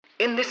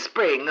In the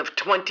spring of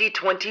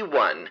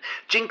 2021,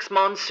 Jinx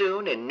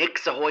Monsoon and Nick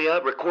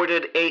Sahoya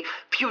recorded a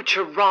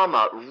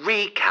Futurama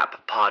recap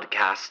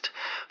podcast.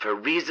 For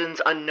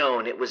reasons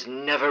unknown, it was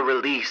never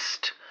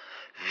released.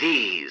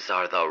 These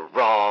are the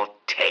raw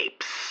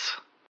tapes.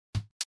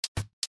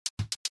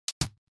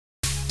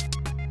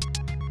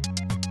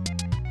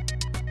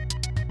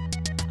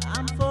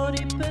 I'm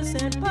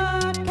 40%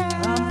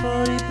 podcast. I'm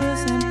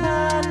 40%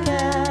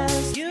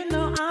 podcast. You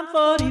know I'm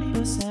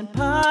 40%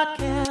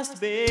 podcast,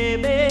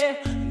 baby.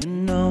 You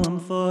know I'm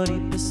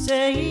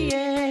 40%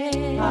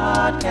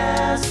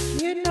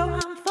 podcast. You know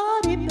I'm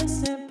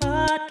 40%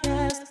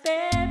 podcast,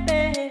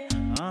 baby.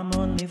 I'm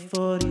only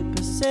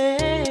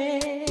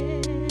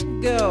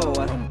 40%. Go.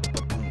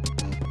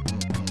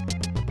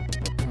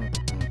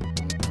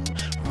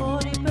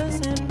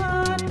 40%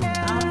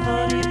 podcast. I'm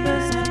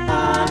 40%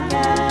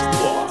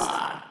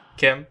 podcast.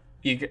 Kim,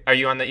 are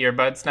you on the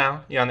earbuds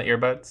now? You on the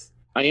earbuds?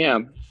 I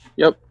am.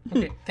 Yep.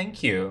 Okay,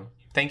 thank you.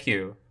 Thank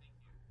you.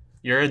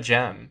 You're a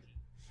gem.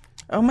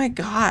 Oh my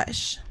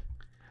gosh.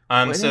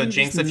 So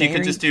Jinx, if you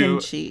could just do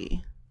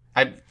kimchi?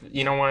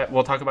 you know what?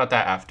 We'll talk about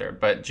that after.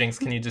 But Jinx,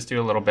 can you just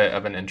do a little bit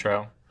of an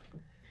intro?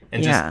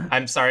 And Yeah.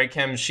 I'm sorry,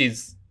 Kim,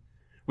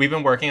 we've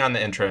been working on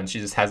the intro and she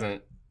just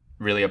hasn't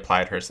really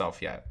applied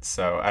herself yet.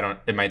 So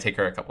it might take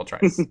her a couple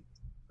tries.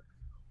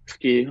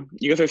 You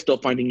guys are still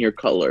finding your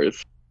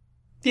colors.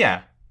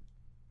 Yeah.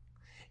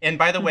 And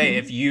by the way,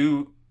 if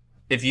you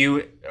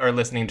are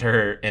listening to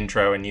her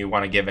intro and you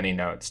want to give any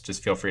notes,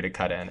 just feel free to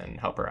cut in and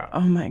help her out.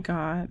 Oh my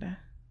god.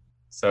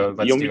 So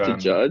let's You want do me to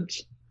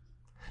judge?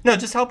 No,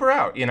 just help her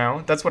out,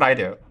 That's what I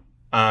do.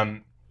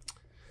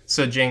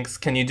 So Jinx,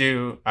 can you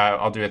do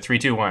I'll do a 3,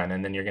 2, 1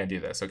 and then you're going to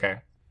do this, okay?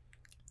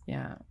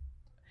 Yeah.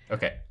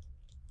 Okay.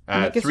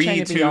 Nick is 3,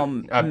 trying to 2 be all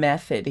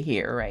method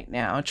here right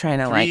now, trying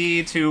to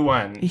 3, 2,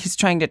 1. He's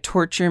trying to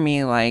torture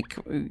me like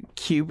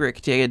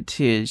Kubrick did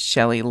to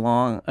Shelley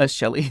Long.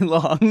 Shelley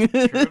Long.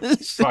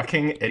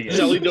 Fucking idiot.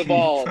 Shelley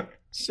Duvall.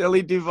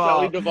 Shelley Duvall.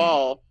 Shelley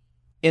Duvall.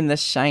 In The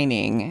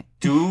Shining.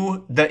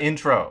 Do the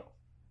intro.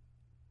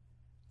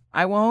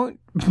 I won't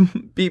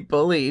be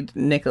bullied,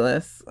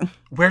 Nicholas.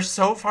 We're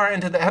so far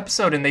into the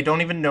episode and they don't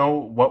even know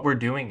what we're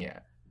doing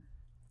yet.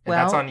 And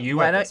that's on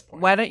you at this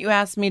point. Why don't you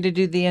ask me to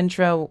do the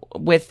intro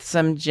with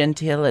some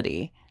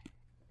gentility?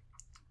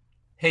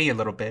 Hey, you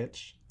little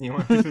bitch. You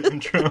want to do the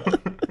intro?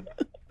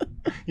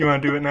 You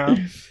want to do it now?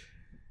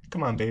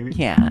 Come on, baby.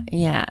 Yeah.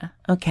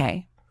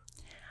 Okay.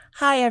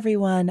 Hi,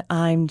 everyone.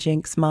 I'm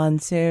Jinx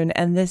Monsoon,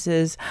 and this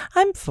is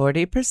I'm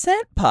 40%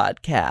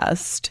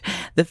 Podcast,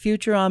 the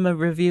Futurama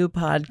review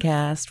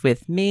podcast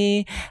with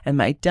me and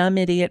my dumb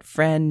idiot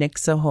friend, Nick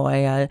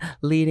Sahoya,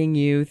 leading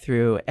you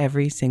through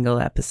every single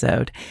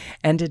episode.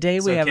 And today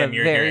we have Kim, a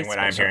you're very hearing what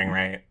I'm hearing,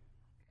 right?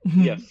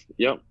 Yes.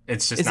 Yep.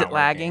 It's just Is not it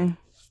lagging? working.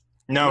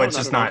 No, it's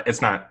just not.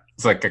 It's not.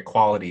 It's like a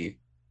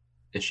quality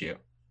issue.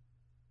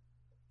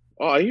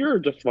 Oh, I hear her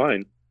just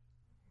fine.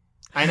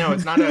 I know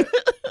it's not a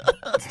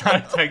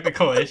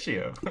technical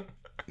issue.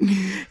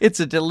 It's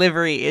a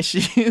delivery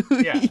issue.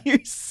 Yeah.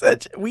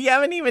 We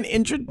haven't even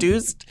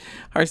introduced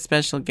our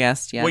special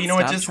guest yet. Well, you know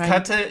what? Stop Just trying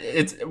cut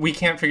to we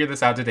can't figure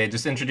this out today.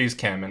 Just introduce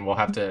Kim, and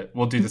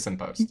we'll do this in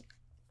post.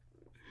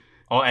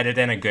 I'll edit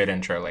in a good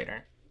intro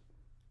later.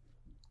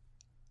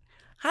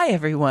 Hi,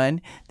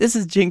 everyone. This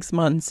is Jinx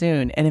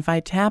Monsoon, and if I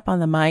tap on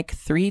the mic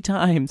 3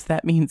 times,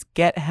 that means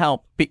get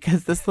help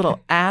because this little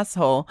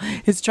asshole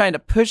is trying to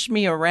push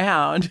me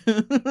around,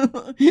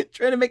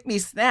 trying to make me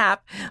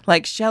snap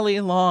like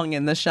Shelley Long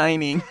in The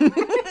Shining. All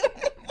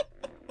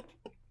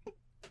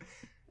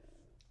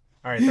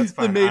right, that's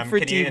fine. The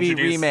made-for-TV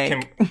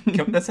remake.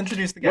 Let's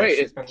introduce the guest. Wait,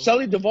 it's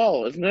Shelley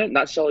Duvall, isn't it?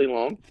 Not Shelley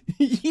Long.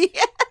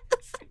 Yes.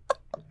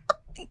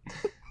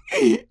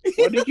 Why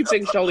do you keep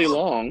saying Shelley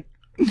Long?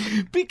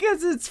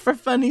 Because it's for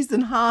funnies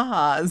and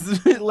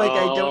ha-has. I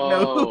don't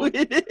know who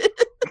it is.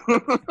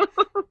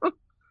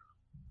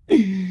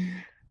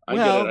 I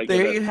get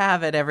it. You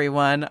have it,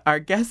 everyone. Our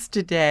guest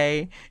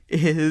today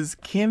is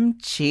Kim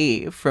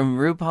Chi from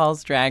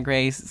RuPaul's Drag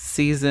Race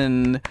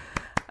season,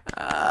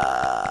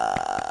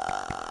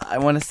 I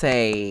want to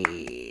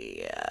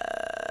say...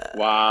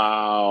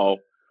 Wow,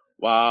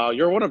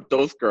 you're one of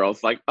those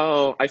girls. Like,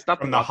 I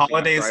stopped From the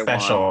holiday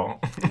special.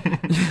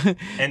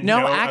 And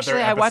no,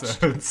 actually, I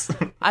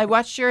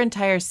watched your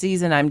entire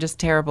season. I'm just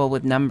terrible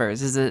with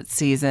numbers. Is it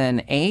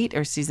season 8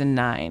 or season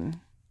 9?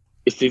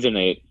 It's season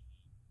 8.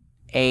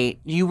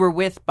 8. You were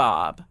with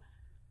Bob.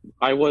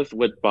 I was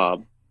with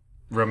Bob.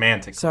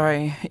 Romantic.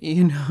 Sorry,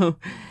 you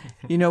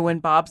know when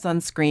Bob's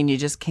on screen, you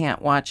just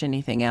can't watch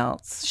anything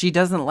else. She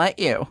doesn't let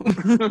you.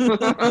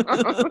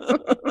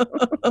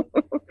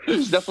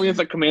 She definitely has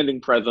a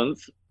commanding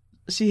presence.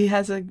 She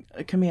has a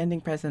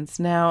commanding presence.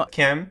 Now,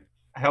 Kim,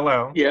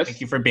 hello. Yes. Thank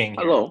you for being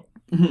here. Hello.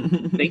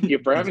 Thank you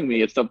for having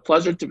me. It's a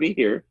pleasure to be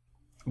here.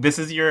 This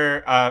is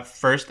your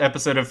first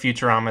episode of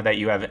Futurama that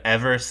you have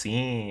ever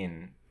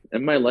seen.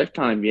 In my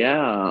lifetime,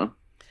 yeah.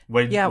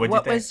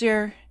 What was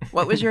your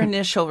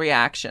initial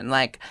reaction?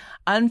 Like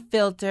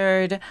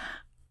unfiltered,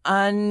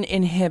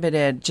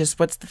 uninhibited, just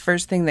what's the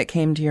first thing that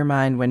came to your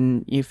mind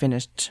when you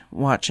finished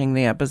watching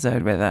the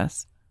episode with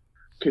us?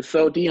 Okay,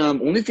 so the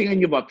only thing I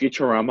knew about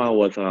Futurama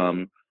was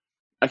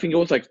I think it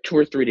was like 2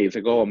 or 3 days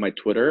ago on my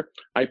Twitter.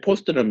 I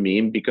posted a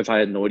meme because I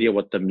had no idea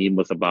what the meme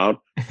was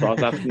about. So I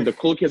was asking the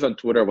cool kids on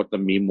Twitter what the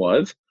meme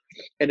was,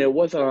 and it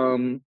was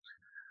like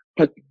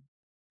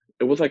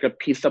a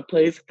pizza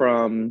place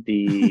from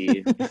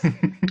the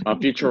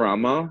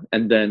Futurama,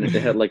 and then it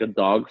had like a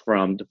dog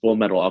from the Full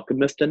Metal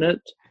Alchemist in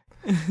it.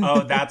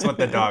 Oh, that's what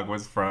the dog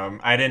was from.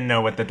 I didn't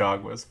know what the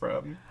dog was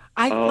from.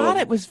 I thought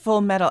it was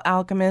Full Metal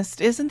Alchemist.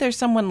 Isn't there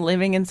someone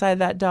living inside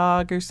that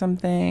dog or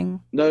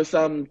something? No,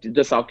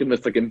 this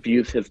alchemist like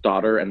infused his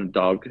daughter and a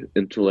dog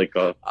into like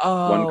a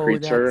one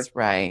creature. That's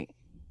right.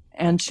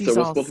 And she's So it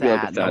was all supposed to be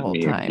like a sad the sad whole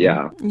meme. time.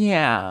 Yeah.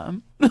 Yeah.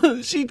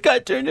 She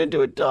got turned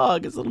into a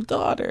dog, his little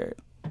daughter.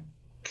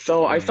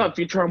 So I thought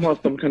Futurama was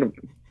some kind of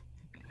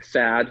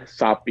sad,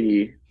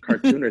 soppy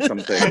cartoon or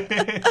something.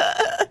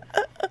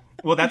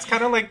 Well, that's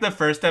kind of like the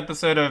first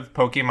episode of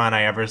Pokemon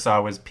I ever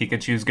saw was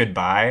Pikachu's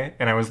Goodbye.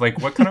 And I was like,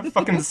 what kind of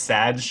fucking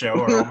sad show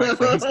are all my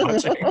friends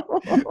watching?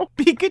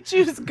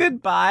 Pikachu's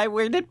Goodbye?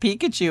 Where did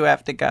Pikachu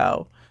have to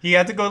go? He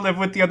had to go live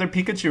with the other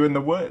Pikachu in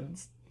the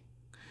woods.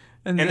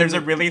 And then there's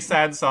a really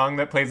sad song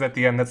that plays at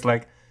the end that's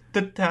like,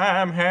 the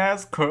time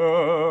has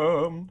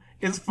come.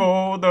 It's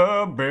for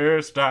the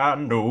best, I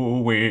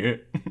know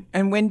it.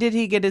 And when did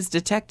he get his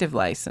detective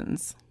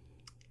license?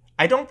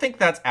 I don't think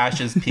that's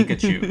Ash's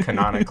Pikachu,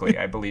 canonically.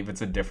 I believe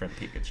it's a different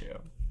Pikachu.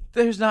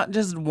 There's not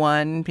just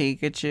one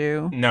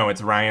Pikachu. No,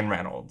 it's Ryan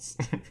Reynolds.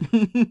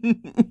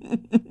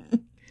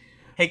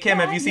 Hey, Kim,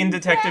 have you seen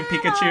Detective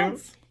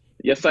Pikachu?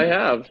 Yes, I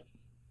have.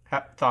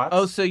 Thoughts?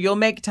 Oh, so you'll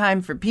make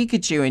time for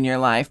Pikachu in your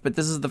life, but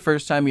this is the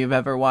first time you've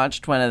ever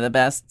watched one of the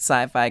best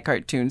sci-fi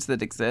cartoons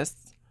that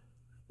exists?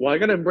 Well, I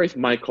gotta embrace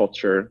my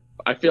culture.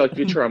 I feel like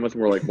Futurama is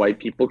more like white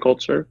people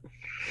culture.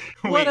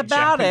 What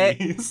about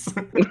Japanese.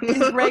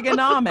 It's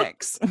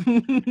Reaganomics.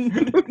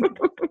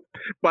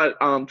 But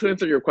to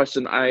answer your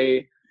question,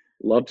 I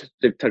loved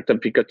Detective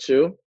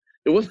Pikachu.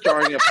 It was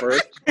jarring at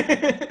first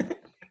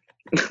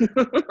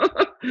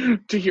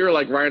to hear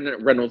like Ryan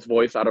Reynolds'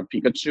 voice out of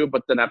Pikachu,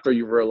 but then after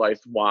you realize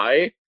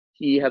why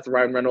he has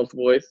Ryan Reynolds'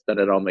 voice, then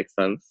it all makes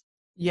sense.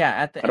 Yeah,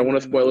 at the I don't end want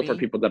of to the spoil it movie. for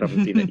people that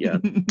haven't seen it yet.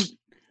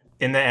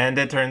 In the end,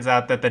 it turns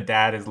out that the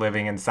dad is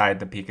living inside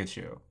the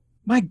Pikachu.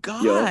 My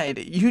God,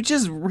 you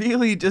just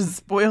really just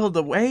spoiled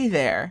away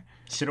there.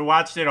 Should have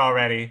watched it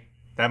already.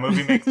 That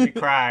movie makes me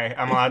cry.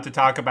 I'm allowed to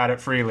talk about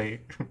it freely.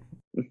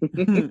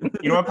 You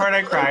know what part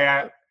I cry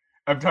at?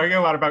 I'm talking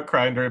a lot about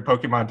crying during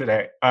Pokemon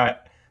today.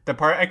 The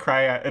part I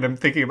cry at, and I'm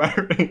thinking about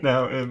it right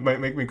now, it might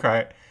make me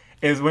cry,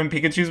 is when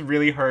Pikachu's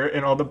really hurt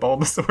and all the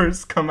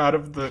Bulbasaurs come out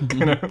of the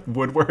kind of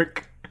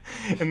woodwork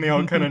and they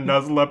all kind of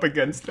nuzzle up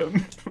against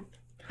him.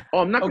 Oh,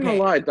 I'm not gonna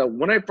lie.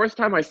 When I first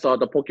time I saw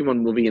the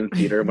Pokemon movie in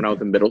theater when I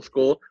was in middle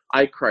school,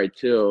 I cried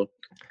too.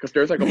 Because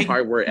there's like a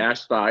part where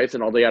Ash dies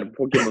and all the other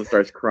Pokemon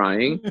starts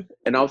crying,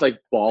 and I was like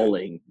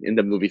bawling in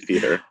the movie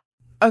theater.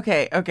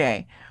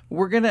 Okay.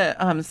 We're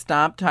gonna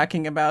stop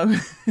talking about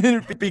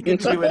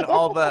Pikachu and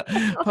all the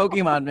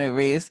Pokemon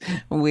movies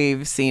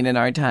we've seen in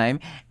our time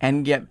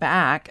and get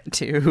back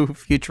to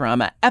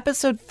Futurama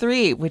episode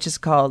 3, which is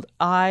called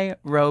I,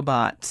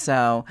 Robot.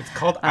 So It's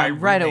called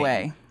right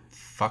away.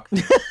 Fuck.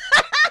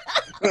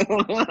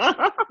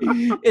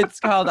 It's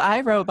called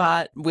I,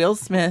 Robot. Will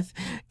Smith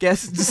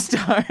guest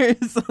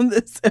stars on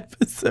this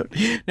episode.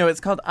 No, it's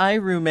called I,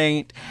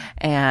 Roommate,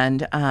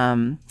 and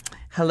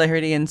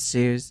hilarity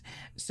ensues.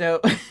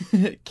 So,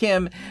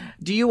 Kim,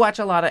 do you watch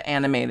a lot of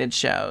animated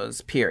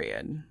shows,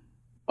 period?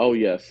 Oh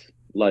yes,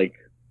 like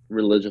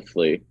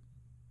religiously.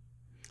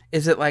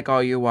 Is it like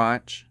all you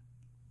watch?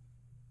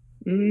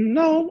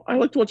 No, I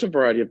like to watch a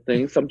variety of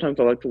things. Sometimes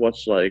I like to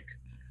watch like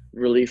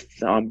really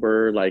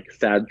somber, like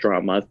sad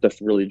dramas that's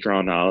really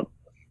drawn out.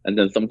 And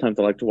then sometimes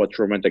I like to watch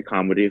romantic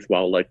comedies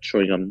while like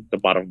chewing on the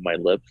bottom of my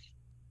lips.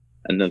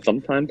 And then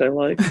sometimes I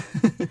like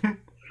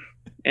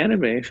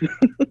anime.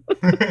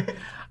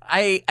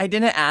 I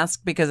didn't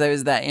ask because I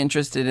was that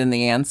interested in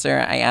the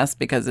answer. I asked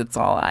because it's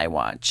all I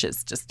watch.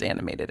 It's just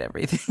animated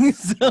everything.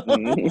 So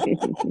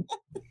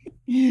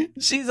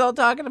she's all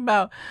talking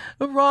about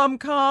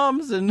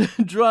rom-coms and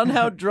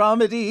drawn-out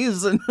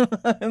dramedies. And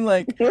I'm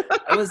like,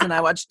 listen,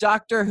 I watch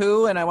Doctor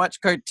Who and I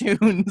watch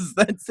cartoons.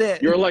 That's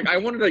it. You're like, I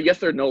wanted a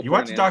yes or no. You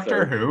watch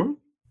Doctor Who?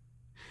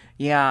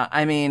 Yeah,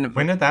 I mean,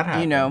 When did that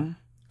happen? you know,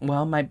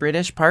 well, my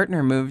British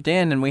partner moved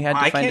in and we had to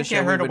I find a can't show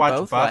get her we to would watch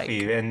both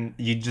Buffy, like. and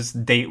you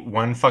just date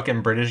one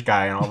fucking British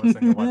guy, and all of a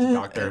sudden you watch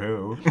Doctor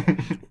Who.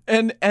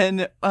 And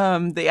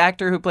the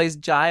actor who plays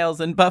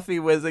Giles in Buffy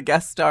was a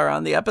guest star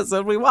on the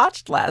episode we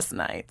watched last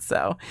night.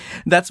 So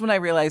that's when I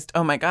realized,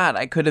 oh my God,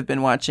 I could have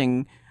been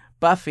watching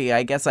Buffy.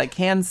 I guess I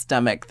can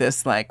stomach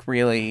this like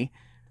really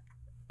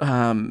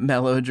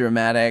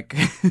melodramatic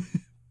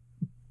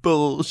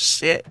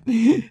bullshit.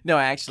 No,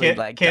 I actually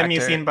like Kim, you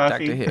seen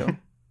Buffy? Doctor Who.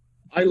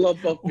 I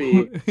love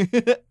Buffy.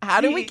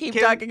 How do we keep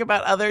Kim- talking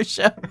about other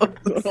shows?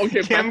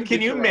 Okay, Kim, back to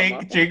can you Futurama.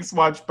 make Jinx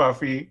watch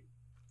Buffy?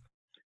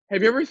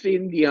 Have you ever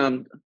seen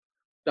the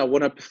that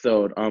one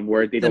episode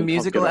where they The don't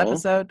musical talk at all?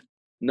 episode?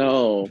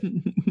 No.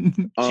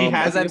 She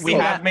has. I've We seen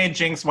have that. made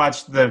Jinx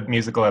watch the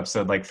musical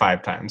episode like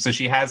 5 times, so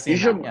she has seen You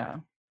that should- one. Yeah.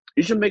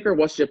 You should make her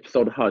watch the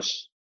episode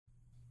Hush.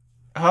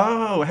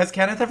 Oh, has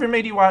Kenneth ever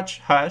made you watch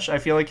Hush? I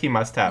feel like he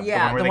must have.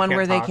 Yeah, the one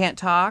where they talk. can't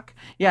talk.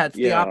 Yeah, it's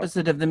the Yeah.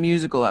 opposite of the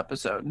musical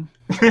episode.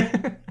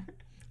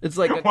 It's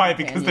like a Why?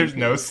 Because there's companion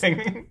no piece.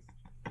 singing.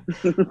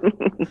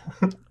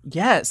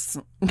 Yes.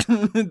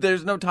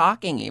 There's no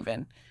talking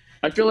even.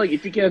 I feel like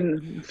if you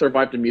can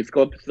survive the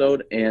musical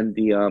episode and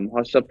the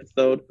Hush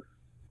episode,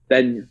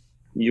 then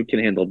you can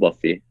handle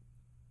Buffy.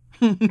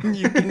 You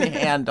can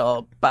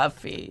handle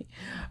Buffy.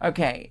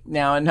 Okay,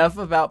 now enough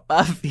about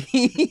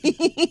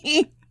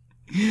Buffy.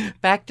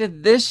 Back to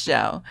this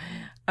show.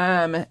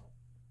 Right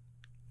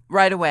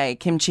away,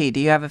 Kimchi, do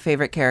you have a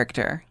favorite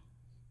character?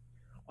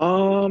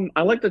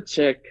 I like the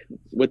chick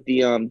with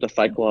the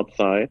Cyclops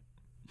eye.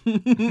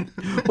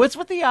 What's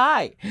with the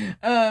eye?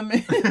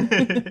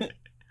 I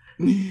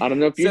don't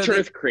know. Future So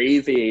is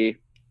crazy.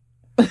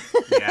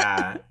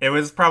 Yeah, it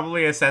was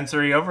probably a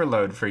sensory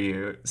overload for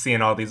you,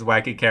 seeing all these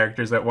wacky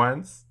characters at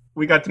once.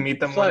 We got to meet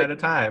them It's one like- at a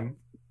time.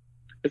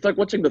 It's like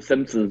watching The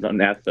Simpsons on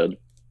acid.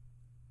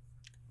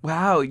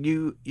 Wow,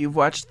 you've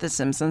watched The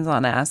Simpsons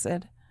on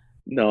acid?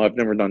 No, I've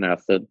never done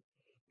acid,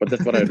 but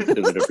that's what I assumed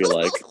it'd be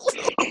like.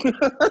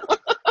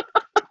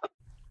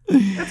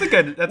 That's a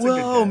good. That's a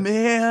Whoa, good. guess.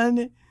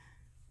 man.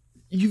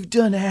 You've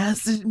done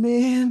acid,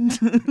 man.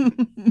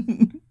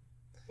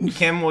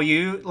 Kim, will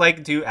you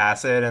like do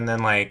acid and then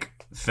like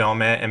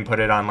film it and put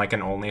it on like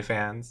an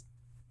OnlyFans?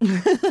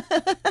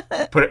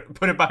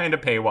 Put it behind a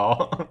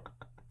paywall.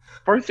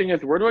 First thing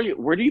is, where do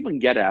you even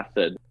get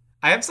acid?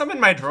 I have some in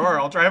my drawer.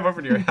 I'll drive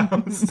over to your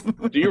house.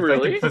 Do you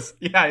really?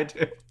 Yeah, I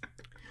do.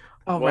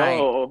 All right.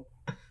 Whoa.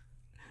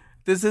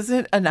 This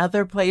isn't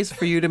another place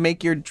for you to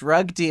make your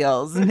drug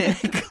deals,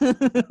 Nick.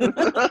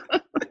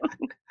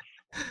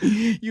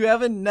 You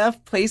have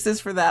enough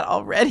places for that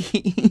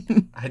already.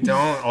 I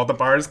don't. All the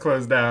bars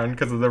closed down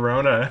because of the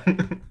Rona.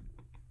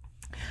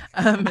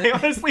 I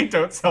honestly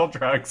don't sell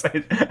drugs.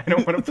 I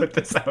don't want to put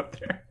this out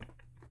there.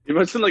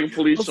 Imagine like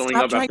police Well, showing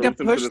stop up trying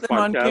after to listening push to this them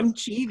on podcast.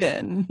 Kimchi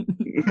then.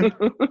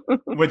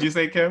 What'd you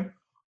say, Kim?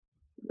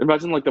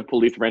 Imagine like the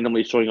police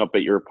randomly showing up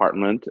at your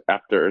apartment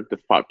after this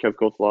podcast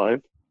goes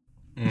live.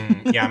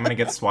 Yeah, I'm gonna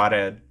get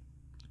swatted.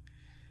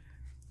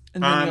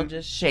 And then you'll Um,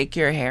 just shake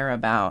your hair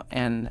about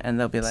and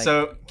they'll be like,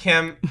 So,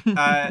 Kim,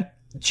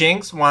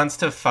 Jinx wants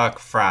to fuck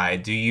Fry.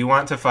 Do you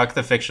want to fuck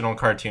the fictional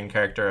cartoon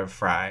character of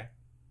Fry?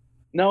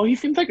 No, he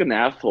seems like an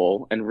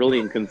asshole and really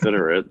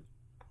inconsiderate.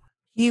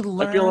 he feel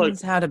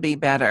learns how to be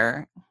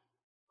better.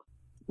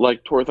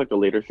 Like towards like the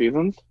later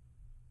seasons.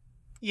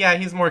 Yeah,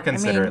 he's more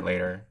considerate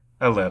later.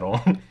 A little.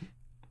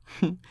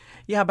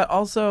 Yeah, but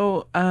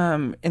also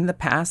in the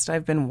past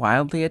I've been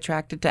wildly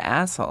attracted to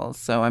assholes.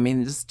 So I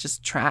mean this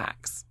just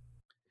tracks.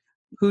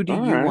 Who do you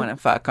Alright. want to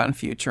fuck on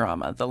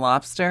Futurama? The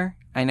lobster?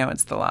 I know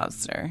it's the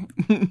lobster.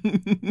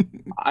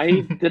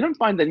 I didn't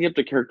find any of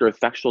the characters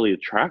sexually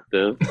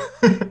attractive.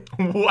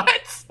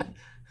 What?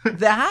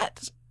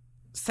 That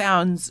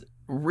sounds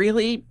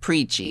really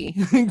preachy.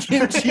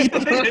 Kimchi.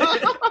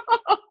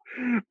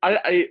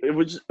 It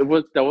was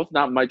that was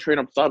not my train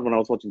of thought when I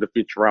was watching the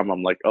Futurama.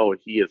 I'm like, oh,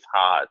 he is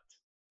hot.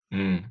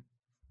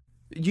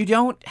 You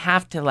don't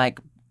have to like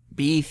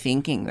be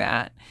thinking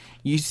that.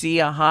 You see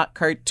a hot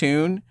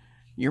cartoon,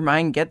 your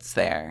mind gets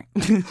there.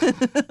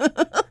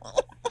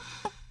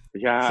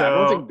 Yeah, I So-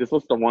 don't think this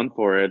was the one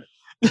for it.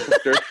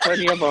 There's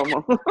plenty of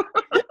them.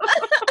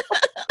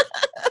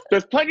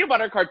 There's plenty of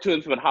other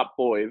cartoons with hot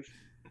boys.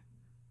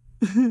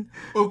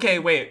 Okay,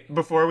 wait.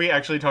 Before we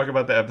actually talk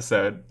about the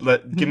episode,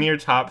 give me your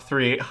top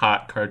 3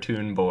 hot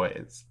cartoon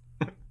boys.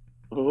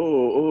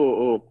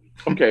 Oh.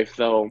 Okay,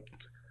 so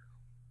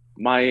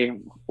my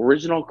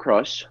original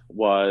crush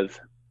was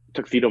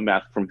Tuxedo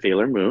Mask from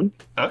Sailor Moon.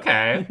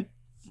 Okay.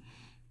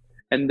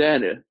 And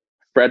then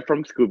Fred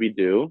from Scooby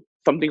Doo.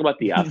 Something about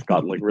the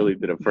ascot like really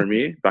did it for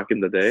me back in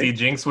the day. See,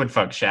 Jinx would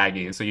fuck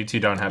Shaggy, so you two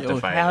don't have to Oh,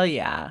 fight. hell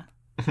yeah.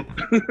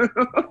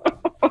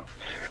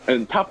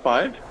 And top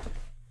 5.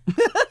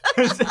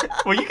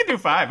 Well, you can do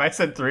 5. I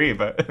said 3,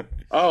 but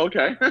Oh,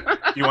 okay.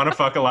 you want to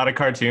fuck a lot of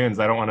cartoons.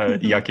 I don't want to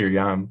yuck your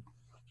yum.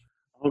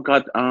 Oh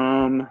God.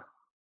 Oh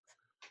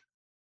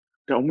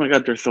my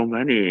God. There's so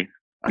many.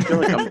 I feel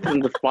like I'm in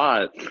the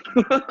spot.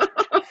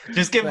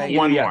 Just give Right.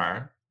 one Yeah.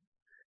 more.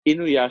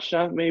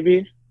 Inuyasha,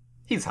 maybe.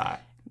 He's hot.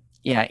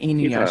 Yeah,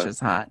 Inuyasha's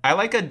hot. I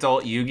like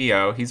adult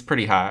Yu-Gi-Oh. He's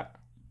pretty hot.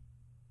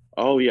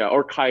 Oh yeah,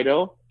 or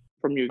Kaido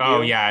from Yu-Gi-Oh.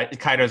 Oh yeah,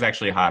 Kaido's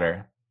actually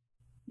hotter.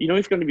 You know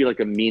he's going to be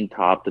like a mean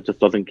top that just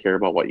doesn't care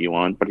about what you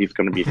want, but he's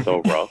going to be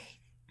so rough.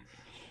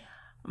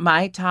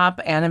 My top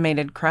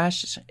animated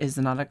crush is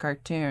not a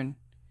cartoon.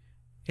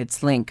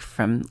 It's Link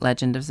from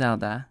Legend of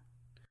Zelda.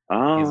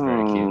 Oh, He's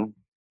very cute.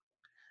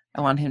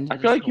 I want him to I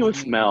feel like he would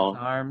hold me in smell.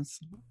 his arms.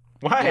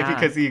 Why? Yeah.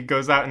 Because he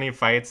goes out and he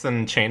fights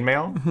in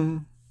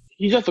chainmail?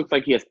 He just looks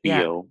like he has Yeah.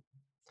 Theo.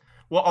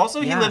 Well,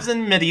 also he Yeah. lives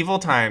in medieval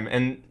time,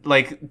 and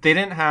like they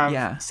didn't have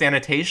Yeah.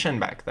 sanitation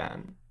back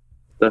then.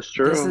 That's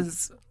true. This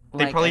is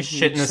They like probably a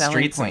shit in huge the selling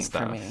streets and point for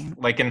stuff. me.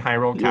 Like in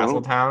Hyrule Yeah.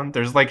 Castletown,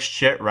 there's like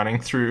shit running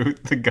through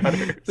the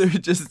gutters. They're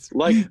just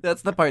Like-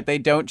 that's the part they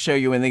don't show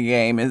you in the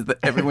game is that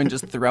everyone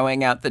just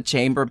throwing out the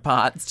chamber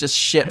pots, just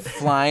shit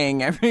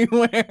flying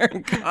everywhere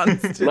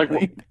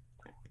constantly.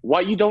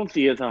 What you don't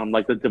see is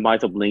like the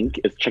demise of Link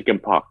is chicken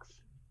pox.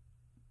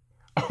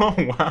 Oh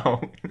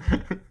wow.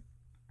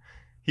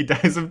 He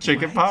dies of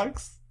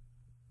chickenpox?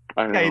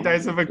 I don't Yeah, know. he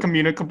dies of a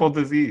communicable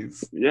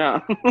disease. Yeah.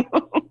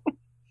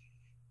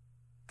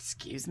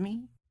 Excuse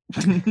me?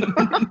 I think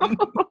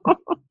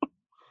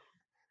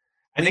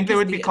Link they is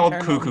would be the called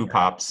eternal cuckoo hero.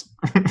 pops.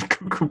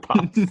 Cuckoo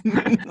pops.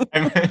 I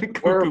meant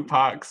cuckoo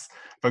pox,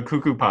 but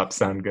cuckoo pops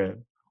sound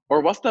good.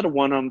 Or what's that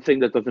one thing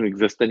that doesn't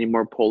exist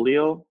anymore?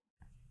 Polio?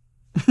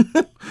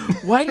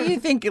 Why do you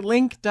think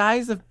Link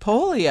dies of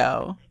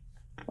polio?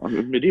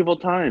 Medieval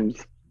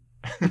times.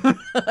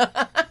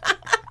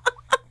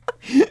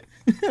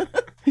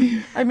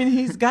 I mean,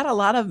 he's got a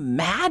lot of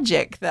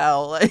magic,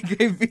 though.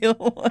 Like, I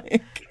feel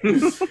like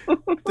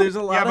there's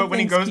a lot Yeah, of but when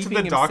he things goes to keeping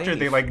the him doctor,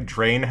 they safe. like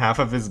drain half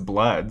of his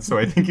blood, so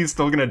I think he's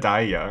still gonna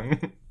die young.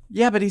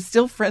 Yeah, but he's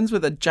still friends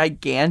with a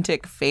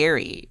gigantic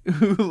fairy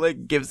who,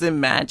 like, gives him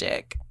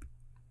magic.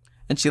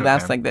 And she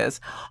laughs Okay. like this.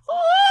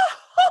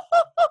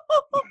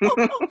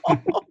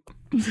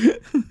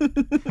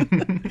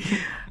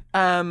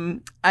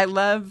 I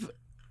love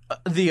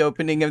the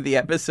opening of the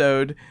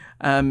episode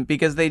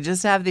because they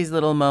just have these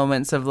little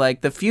moments of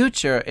like the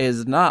future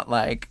is not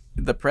like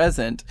the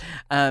present.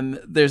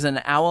 There's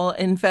an owl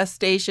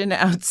infestation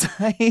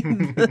outside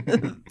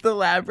the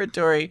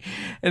laboratory,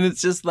 and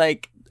it's just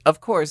like, of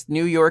course,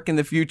 New York in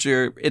the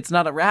future, it's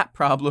not a rat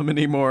problem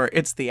anymore.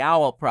 It's the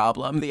owl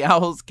problem. The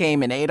owls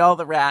came and ate all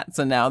the rats,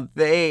 and now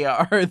they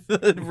are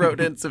the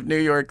rodents of New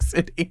York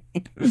City.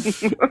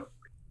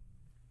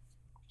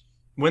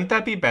 Wouldn't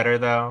that be better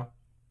though?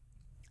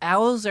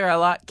 Owls are a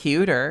lot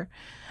cuter.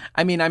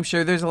 I mean, I'm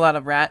sure there's a lot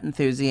of rat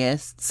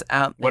enthusiasts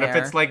out there. What if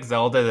it's like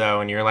Zelda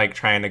though, and you're like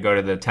trying to go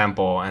to the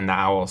temple, and the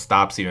owl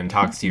stops you and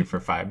talks to you for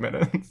 5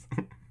 minutes?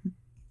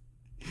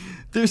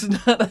 There's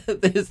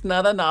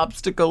not an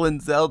obstacle in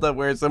Zelda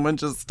where someone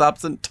just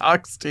stops and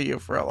talks to you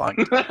for a long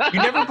time.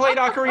 You never played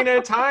Ocarina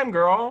of Time,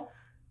 girl.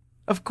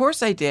 Of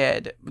course I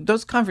did.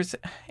 Those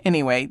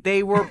anyway,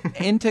 they were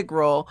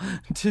integral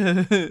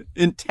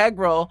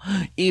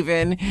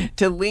even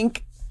to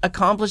Link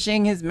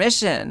accomplishing his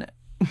mission.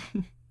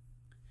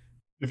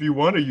 If you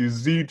want to use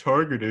Z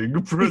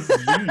targeting, press Z.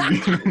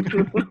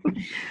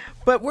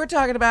 But we're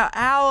talking about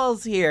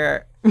owls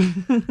here.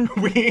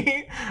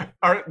 We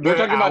are. We're The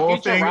talking about owl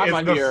thing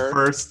Futurama is the here.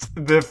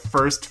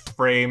 first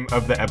frame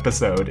of the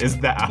episode is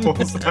the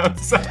owls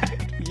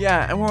outside.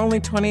 Yeah, and we're only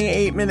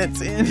 28 minutes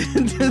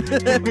into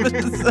the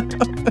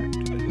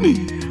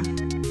episode.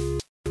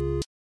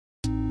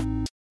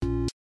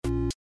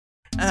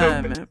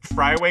 So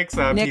Fry wakes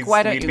up. Nick, he's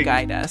why don't you sleeping-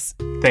 guide us?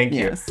 Thank you.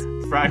 Yes.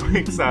 Fry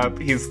wakes up.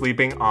 He's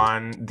sleeping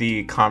on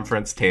the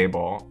conference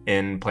table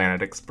in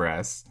Planet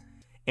Express.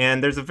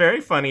 And there's a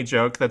very funny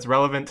joke that's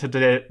relevant to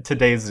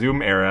today's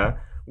Zoom era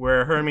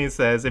where Hermes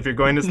says, if you're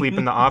going to sleep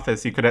in the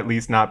office, you could at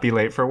least not be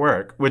late for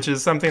work, which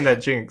is something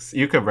that Jinx,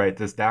 you could write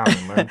this down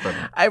and learn from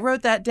it. I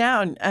wrote that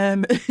down.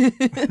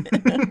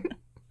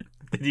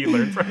 Did you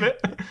learn from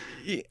it?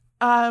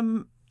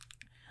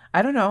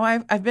 I don't know.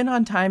 I've been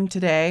on time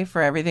today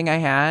for everything I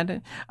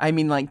had. I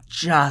mean, like,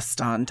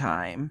 just on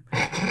time.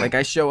 Like,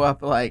 I show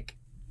up like,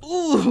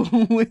 ooh,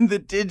 when the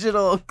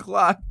digital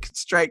clock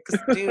strikes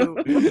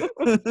 2.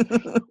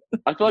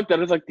 I feel like that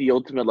is like the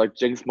ultimate like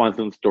Jinx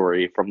Monsoon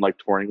story from like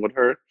touring with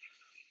her.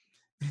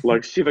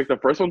 Like she's like the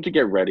first one to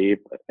get ready,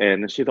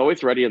 and she's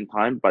always ready in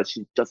time, but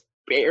she just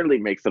barely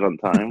makes it on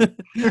time.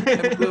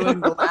 I'm gluing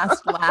the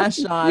last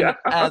lash on Yeah.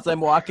 as I'm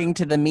walking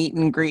to the meet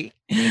and greet.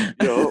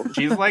 Yo.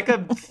 She's like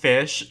a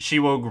fish. She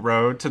will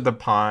grow to the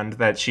pond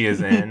that she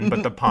is in,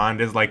 but the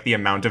pond is like the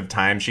amount of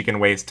time she can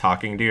waste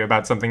talking to you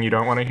about something you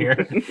don't want to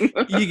hear.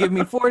 You give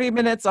me 40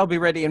 minutes, I'll be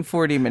ready in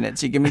 40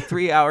 minutes. You give me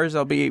 3 hours,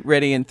 I'll be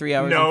ready in 3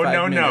 hours No, and 5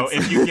 no, no. minutes.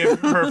 If you give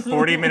her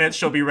 40 minutes,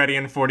 she'll be ready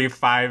in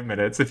 45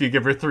 minutes. If you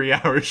give her 3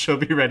 hours, she'll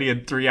be ready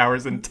in 3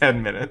 hours and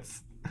 10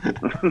 minutes.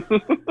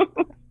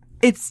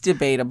 It's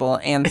debatable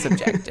and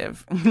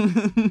subjective.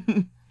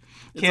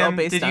 It's all Kim,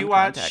 based did on you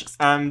watch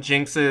context.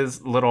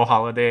 Jinx's little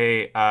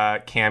holiday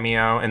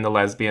cameo in the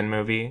lesbian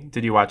movie?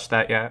 Did you watch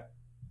that yet?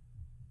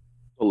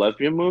 The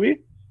lesbian movie?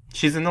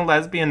 She's in the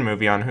lesbian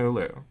movie on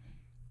Hulu.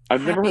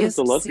 I've never heard of Happiest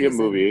the lesbian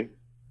season. movie.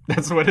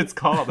 That's what it's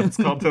called. It's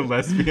called the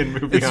lesbian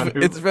movie on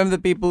Hulu. It's from the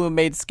people who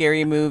made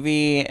Scary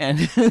Movie and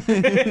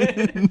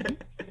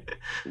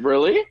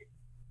Really?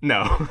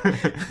 No.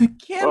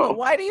 Kim, Oh.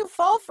 why do you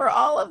fall for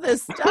all of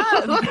this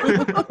stuff?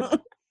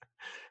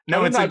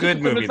 No, I it's mean, a I good just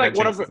assume movie it's like that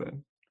one of Jinx is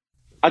in.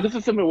 I just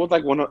assumed it was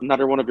like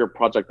another one of your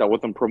projects that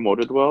wasn't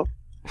promoted well.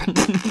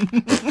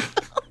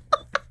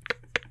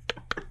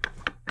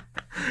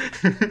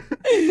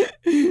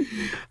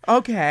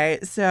 Okay,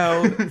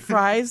 so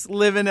Fry's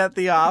living at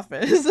the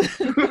office.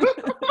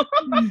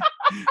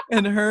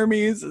 And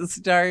Hermes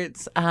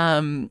starts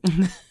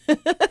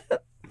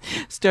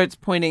starts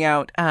pointing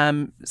out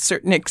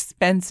certain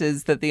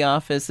expenses that the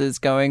office is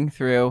going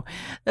through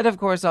that, of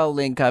course, all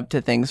link up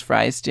to things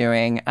Fry's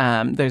doing.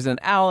 There's an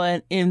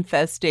owl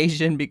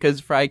infestation because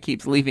Fry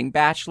keeps leaving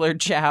Bachelor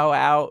Chow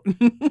out.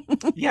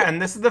 Yeah,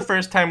 and this is the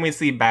first time we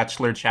see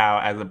Bachelor Chow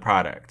as a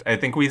product. I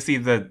think we see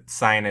the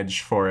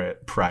signage for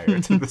it prior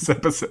to this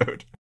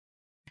episode.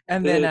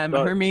 And then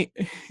Hermie...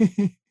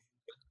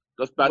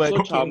 Does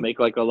Bachelor Chow make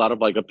like a lot of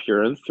like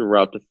appearance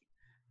throughout the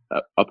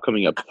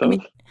upcoming episodes? I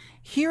mean,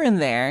 here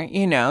and there,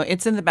 you know,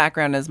 it's in the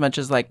background as much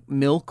as like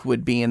milk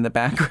would be in the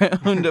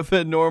background of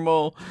a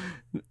normal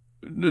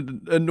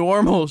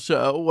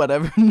show,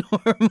 whatever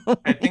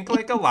normal. I think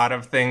like a lot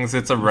of things,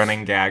 it's a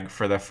running gag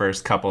for the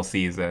first couple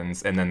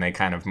seasons, and then they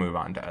kind of move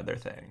on to other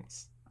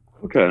things.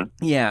 Okay.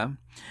 Yeah.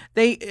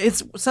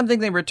 It's something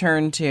they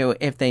return to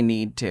if they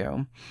need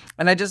to.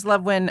 And I just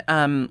love when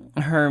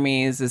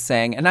Hermes is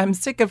saying, and I'm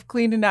sick of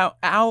cleaning out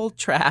owl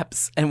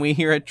traps, and we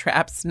hear a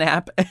trap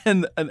snap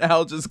and an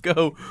owl just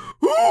go,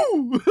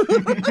 ooh!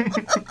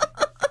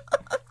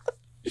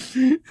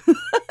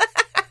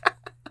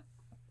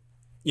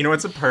 You know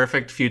what's a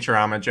perfect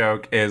Futurama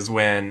joke is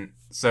when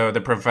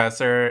the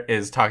professor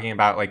is talking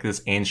about like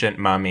this ancient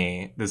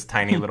mummy, this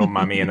tiny little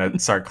mummy in a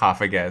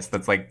sarcophagus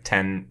that's like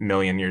 10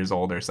 million years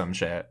old or some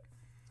shit.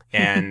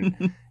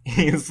 And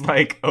he's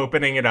like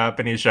opening it up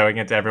and he's showing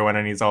it to everyone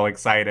and he's all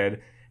excited.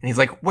 And he's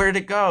like, where'd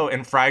it go?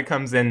 And Fry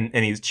comes in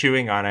and he's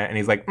chewing on it and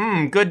he's like,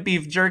 good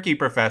beef jerky,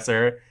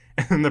 professor.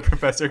 And the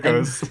professor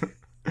goes,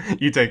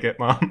 you take it,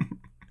 Mom.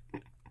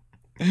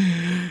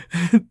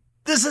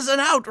 This is an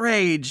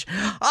outrage.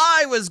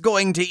 I was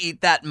going to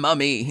eat that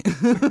mummy.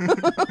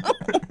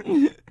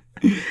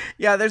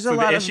 Yeah, there's a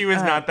lot of... The issue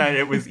is not that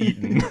it was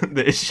eaten.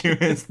 The issue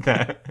is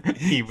that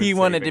he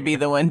wanted to be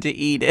the one to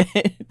eat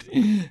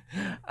it.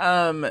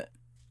 I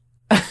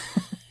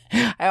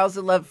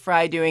also love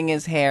Fry doing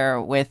his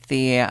hair with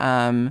the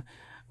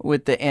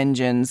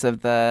engines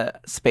of the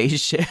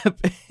spaceship.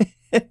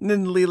 And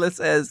then Leela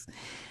says,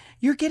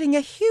 "You're getting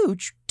a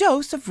huge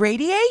dose of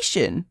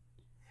radiation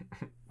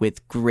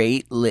with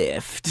great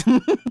lift."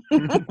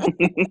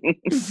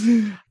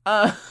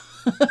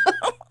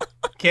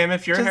 Kim,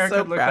 if your hair so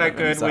could look proud that of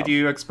good, himself. would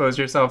you expose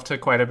yourself to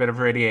quite a bit of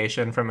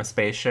radiation from a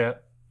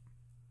spaceship?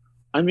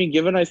 I mean,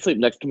 given I sleep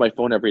next to my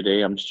phone every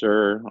day, I'm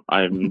sure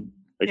I'm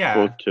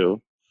exposed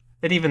to.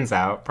 It evens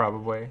out,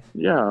 probably.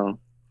 Yeah.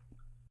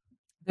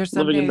 There's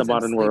some Living in the days I'm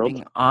modern world.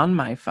 sleeping on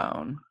my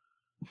phone.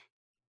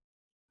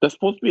 That's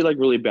supposed to be like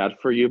really bad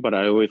for you, but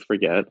I always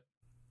forget.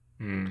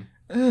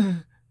 Ugh.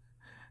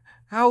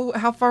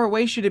 How far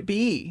away should it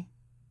be?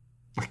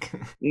 I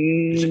don't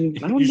You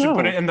should know.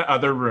 put it in the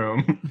other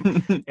room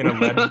in a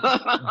lead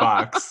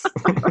box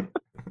I'm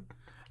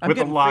with a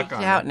getting lock freaked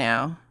on out it.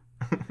 now.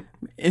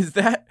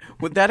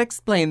 Would that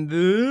explain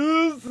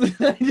this?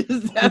 I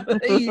just have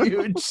a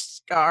huge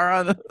scar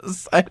on the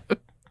side.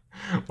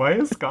 Why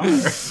a scar?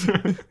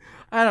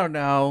 I don't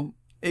know,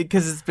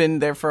 because it's been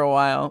there for a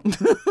while.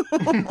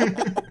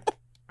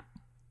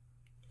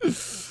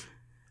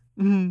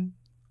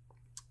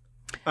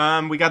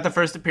 We got the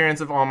first appearance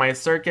of All My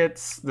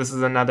Circuits. This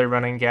is another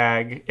running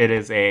gag. It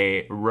is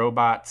a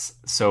robots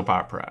soap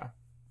opera.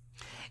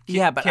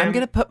 Yeah, but I'm Kim?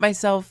 going to put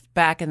myself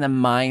back in the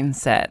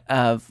mindset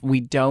of we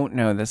don't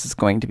know this is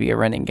going to be a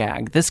running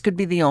gag. This could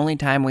be the only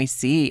time we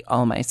see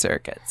All My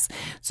Circuits.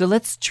 So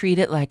let's treat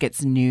it like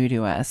it's new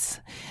to us.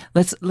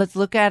 Let's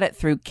look at it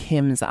through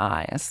Kim's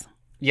eyes.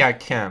 Yeah,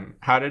 Kim,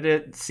 how did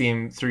it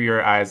seem through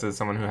your eyes as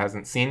someone who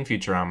hasn't seen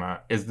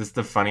Futurama? Is this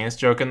the funniest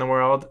joke in the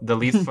world, the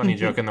least funny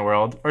joke in the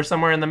world, or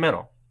somewhere in the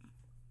middle?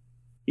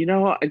 You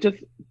know,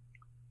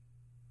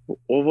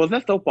 was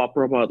that soap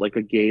opera about like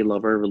a gay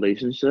lover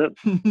relationship?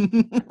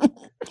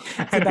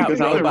 It's about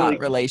Because I was robot really-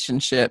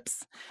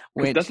 relationships.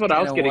 Which, That's what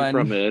I was getting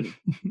from it.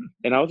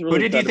 And I was really Who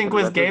did you excited think for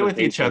the was gay with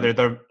each other?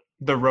 representation.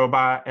 The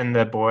robot and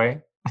the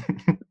boy?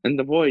 And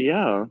the boy,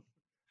 yeah.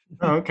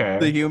 Oh, okay.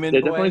 The human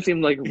They boy. definitely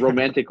seemed like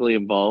romantically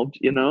involved,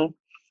 you know?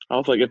 I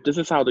was like, if this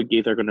is how the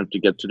gays are going to have to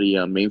get to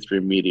the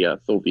mainstream media,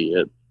 so be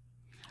it.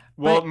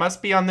 Well, But- it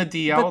must be on the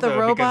DL, but the though,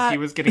 because robot- he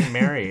was getting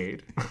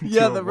married.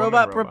 Yeah, to a the woman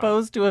robot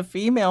proposed to a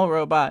female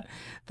robot.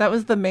 That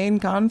was the main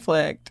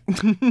conflict.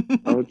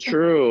 Oh,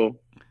 true.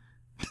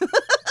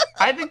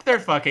 I think they're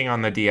fucking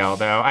on the DL,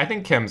 though. I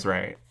think Kim's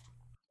right.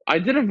 I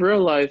didn't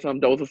realize that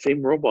was the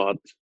same robot.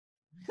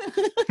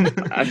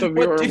 I thought we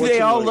What, were do they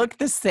watching, all like- look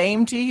the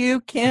same to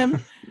you,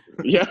 Kim?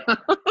 Yeah.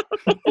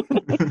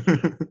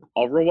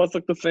 All robots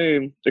look the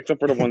same, except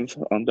for the ones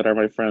that are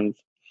my friends.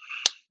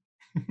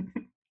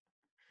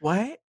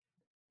 What?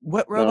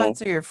 What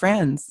robots are your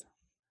friends?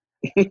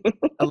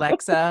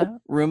 Alexa,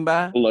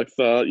 Roomba.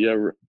 Alexa, yeah.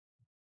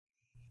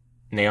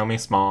 Naomi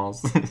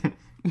Smalls.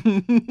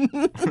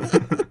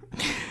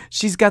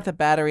 She's got the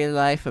battery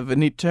life of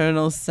an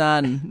eternal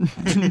sun.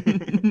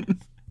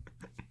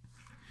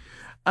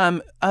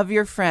 Of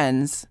your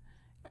friends,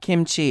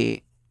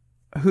 Kimchi,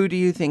 who do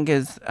you think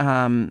is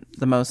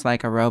the most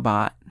like a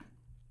robot?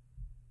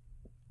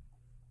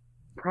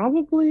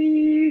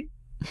 Probably.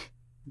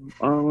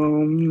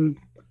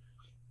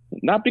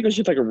 Not because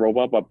she's like a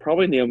robot, but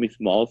probably Naomi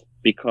Smalls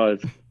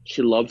because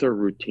she loves her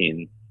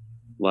routine.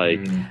 Like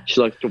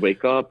she likes to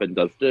wake up and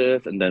does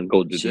this and then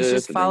go do She's this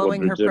just and then go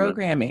following to the her gym.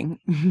 programming.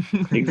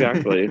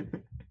 Exactly.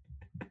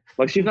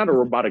 Like she's not a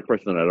robotic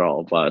person at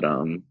all, but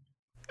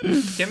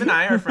Kim and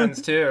I are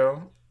friends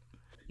too.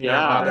 You're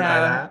not bothered by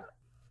that?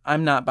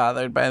 I'm not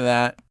bothered by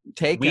that.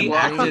 We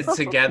acted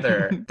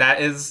together.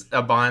 That is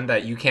a bond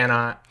that you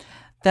cannot.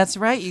 That's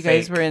right. You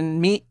guys were in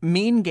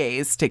Mean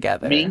Gaze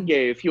together. Mean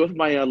Gaze. He was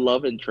my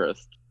love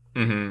interest.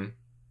 Mm-hmm.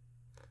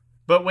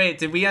 But wait,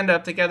 did we end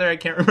up together? I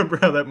can't remember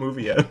how that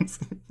movie ends.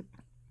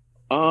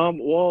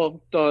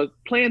 Well, the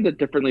play ended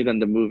differently than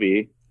the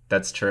movie.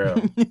 That's true.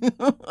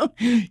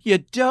 You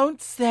don't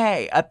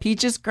say. A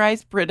Peaches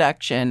Christ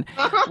production.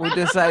 We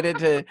decided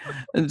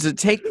to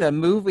take the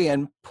movie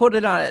and put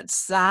it on its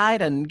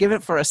side and give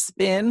it for a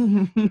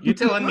spin. You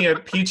telling me a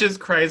Peaches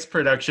Christ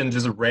production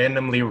just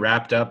randomly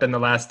wrapped up in the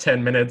last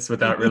 10 minutes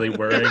without really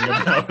worrying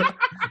about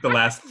the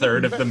last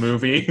third of the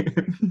movie?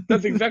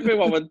 That's exactly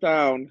what went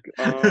down.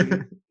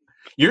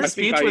 Your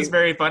speech was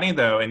very funny,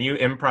 though, and you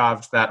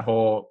improv'd that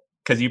whole...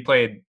 Because you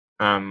played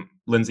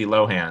Lindsay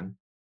Lohan.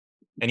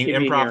 And you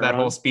improv that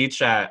whole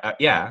speech at,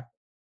 you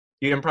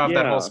improv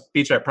that whole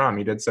speech at prom.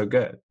 You did so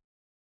good.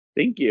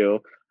 Thank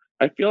you.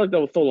 I feel like that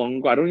was so long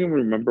ago. I don't even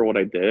remember what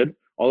I did.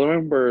 All I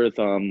remember is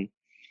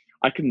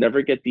I could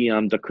never get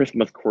the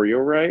Christmas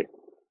choreo right.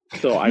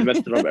 So I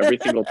messed it up every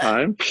single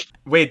time.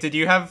 Wait, did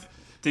you have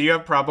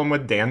problem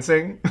with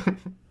dancing?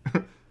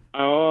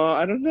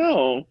 I don't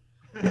know.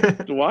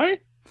 Do I?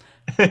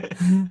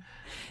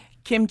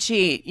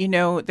 Kimchi,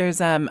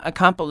 there's a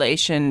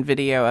compilation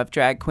video of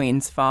drag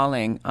queens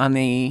falling on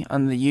the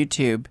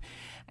YouTube,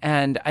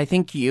 and I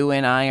think you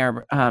and I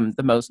are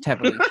the most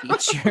heavily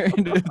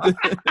featured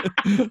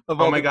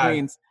of all the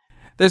queens.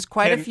 There's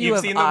quite Kim, a few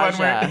of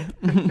Aja.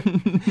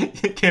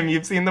 Kim,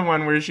 you've seen the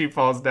one where she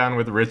falls down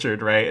with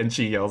Richard, right? And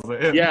she yells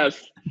at him.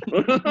 Yes.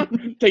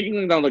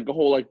 Taking down like the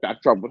whole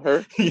backdrop with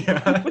her.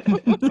 Yeah.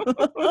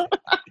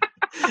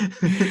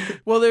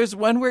 Well, there's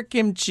one where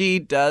Kimchi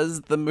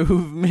does the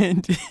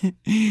movement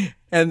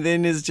and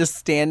then is just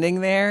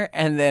standing there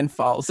and then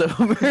falls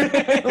over.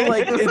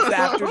 Like it's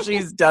after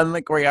she's done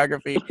the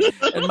choreography.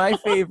 And my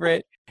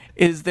favorite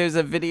is there's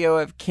a video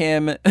of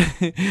Kim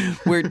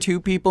where two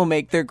people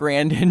make their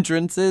grand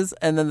entrances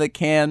and then the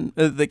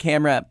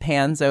camera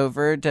pans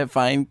over to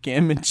find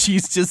Kim and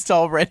she's just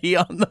already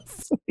on the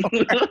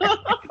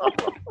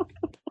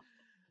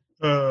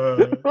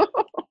floor.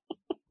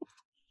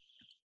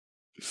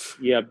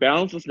 Yeah,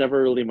 balance was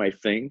never really my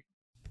thing.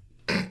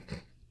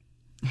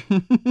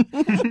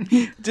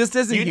 Just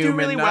as a you human, do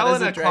really not well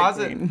as in a a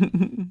closet.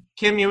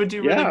 Kim, you would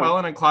do really well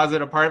in a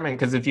closet apartment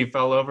because if you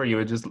fell over, you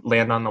would just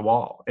land on the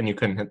wall and you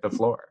couldn't hit the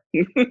floor.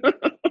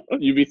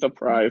 You'd be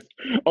surprised.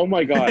 Oh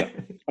my god,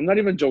 I'm not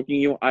even joking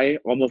you. I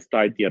almost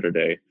died the other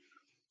day.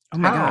 Oh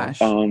my gosh.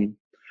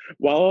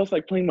 While I was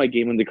playing my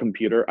game on the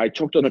computer, I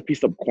choked on a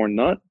piece of corn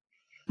nut,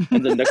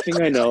 and the next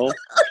thing I know,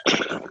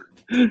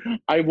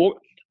 I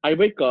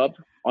wake up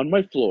on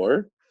my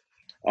floor.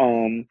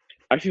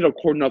 I see the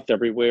corn nuts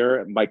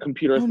everywhere. My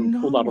computer has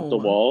been pulled out of the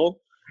wall,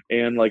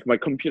 and my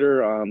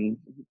computer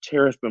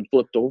chair has been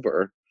flipped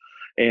over,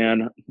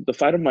 and the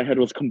side of my head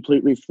was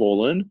completely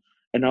swollen.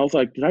 And I was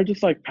like, did I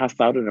just pass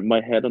out and hit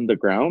my head on the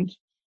ground?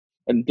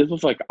 And this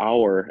was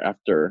hour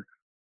after.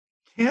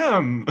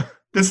 Kim,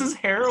 this is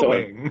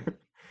harrowing.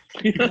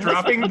 You're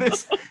dropping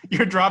this.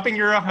 You're dropping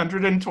your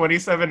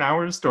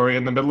 127-hour story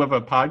in the middle of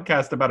a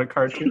podcast about a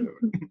cartoon.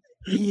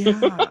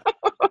 Yeah.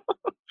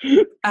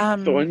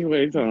 So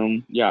anyways,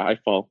 I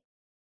fall.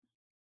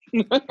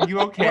 Are you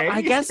okay? Well,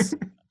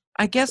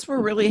 I guess we're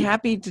really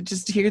happy to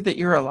just hear that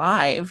you're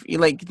alive.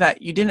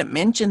 That you didn't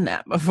mention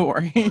that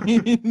before.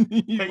 You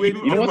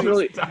know what's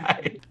really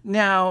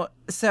now?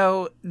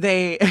 So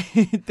they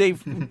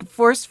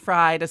force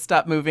Fry to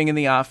stop moving in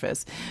the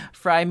office.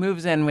 Fry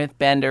moves in with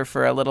Bender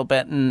for a little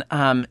bit, and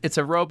it's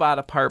a robot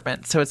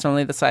apartment, so it's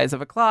only the size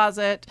of a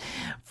closet.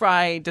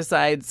 Fry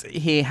decides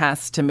he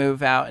has to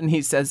move out, and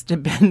he says to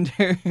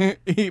Bender,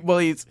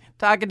 he's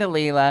talking to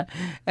Leela,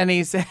 and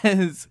he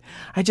says,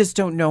 I just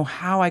don't know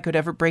how I could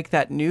ever break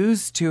that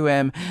news to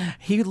him.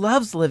 He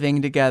loves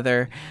living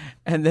together.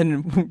 And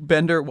then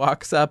Bender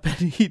walks up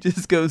and he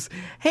just goes,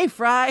 hey,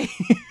 Fry.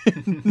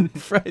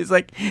 Fry's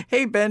like,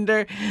 hey,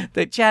 Bender.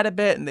 They chat a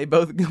bit and they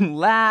both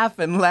laugh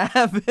and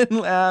laugh and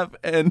laugh.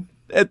 And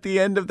at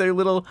the end of their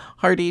little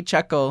hearty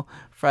chuckle,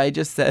 Fry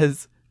just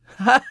says,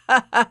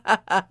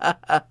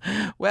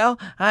 well,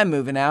 I'm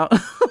moving out.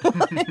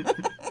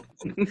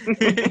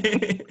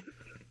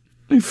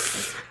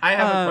 I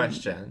have a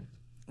question.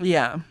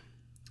 Yeah.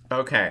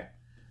 Okay.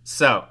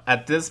 So,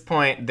 at this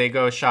point, they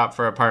go shop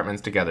for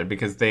apartments together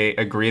because they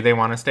agree they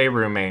want to stay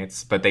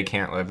roommates, but they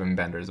can't live in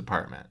Bender's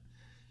apartment.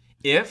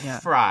 If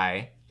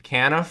Fry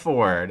can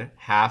afford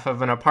half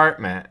of an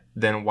apartment,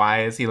 then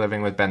why is he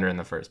living with Bender in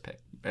the first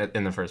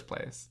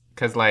place?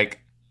 Because,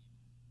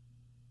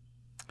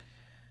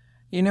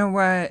 You know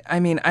what? I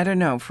mean, I don't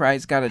know.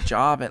 Fry's got a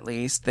job at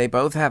least. They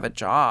both have a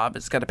job.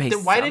 It's got to pay.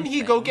 Then why didn't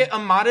he go something. get a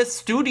modest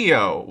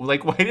studio?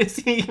 Like, why is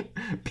he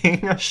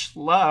being a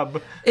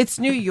schlub? It's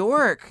New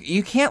York.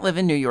 You can't live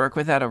in New York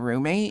without a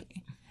roommate.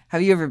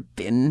 Have you ever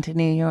been to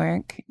New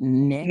York,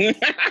 Nick?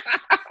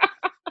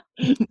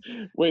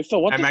 Wait, so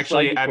what's I'm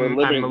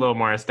a little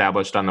more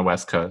established on the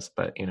West Coast,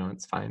 but you know,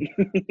 it's fine.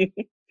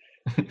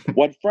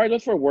 What Fry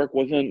does for work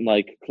wasn't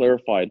like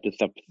clarified this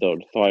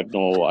episode, so I have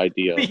no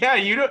idea. Yeah,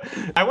 you don't.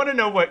 I want to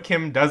know what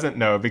Kim doesn't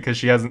know because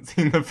she hasn't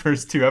seen the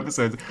first 2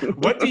 episodes.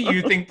 What do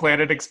you think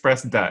Planet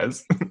Express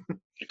does?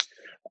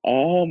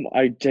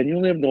 I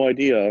genuinely have no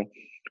idea.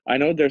 I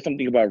know there's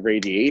something about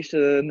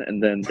radiation,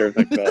 and then there's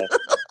like a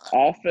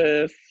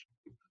office.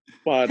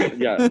 But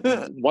yeah,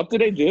 what do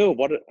they do?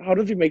 How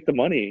does he make the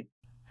money?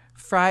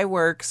 Fry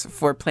works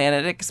for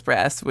Planet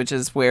Express, which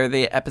is where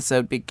the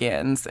episode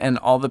begins, and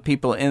all the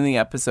people in the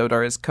episode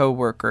are his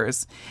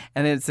co-workers.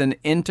 And it's an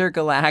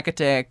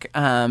intergalactic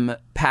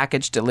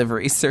package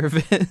delivery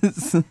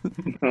service.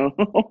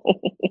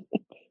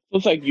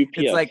 It's like UPS.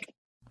 It's like,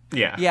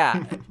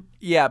 Yeah.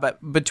 yeah, but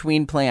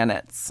between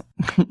planets.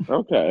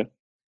 Okay.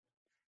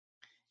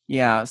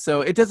 Yeah,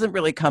 so it doesn't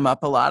really come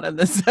up a lot in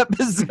this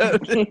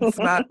episode. It's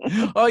not.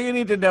 All you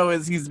need to know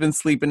is he's been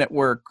sleeping at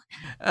work.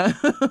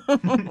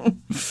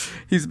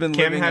 He's been.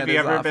 Kim, living have at you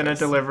his ever been a office.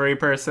 delivery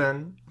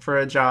person for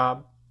a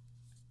job?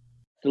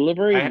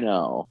 Delivery? I-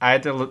 No. I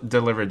had to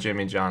deliver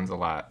Jimmy John's a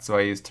lot, so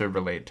I used to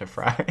relate to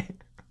Fry.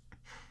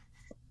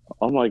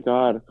 Oh my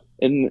god.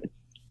 And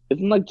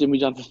isn't like Jimmy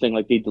Johnson's thing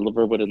like they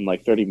deliver within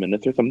like 30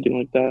 minutes or something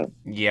like that?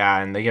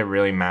 Yeah, and they get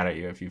really mad at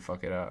you if you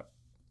fuck it up.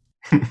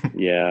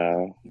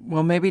 Yeah.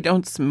 Well, maybe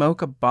don't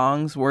smoke a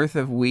bong's worth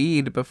of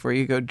weed before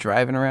you go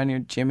driving around your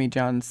Jimmy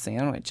John's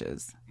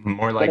sandwiches.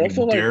 More like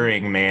also, like-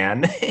 during,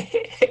 man.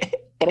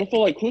 But also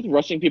like who's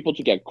rushing people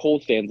to get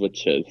cold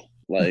sandwiches?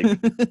 Like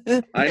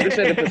I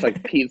understand if it's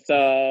like pizza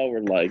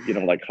or like, you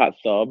know, like hot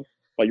sub,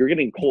 but you're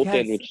getting cold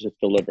Because- sandwiches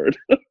delivered.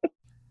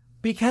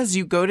 Because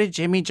you go to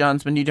Jimmy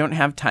John's when you don't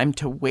have time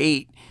to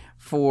wait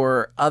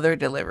for other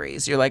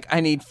deliveries. You're like,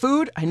 I need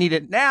food. I need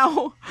it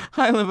now.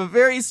 I live a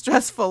very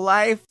stressful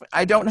life.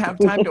 I don't have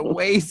time to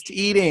waste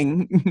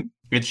eating.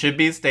 It should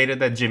be stated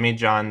that Jimmy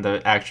John,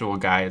 the actual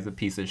guy, is a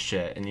piece of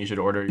shit, and you should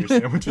order your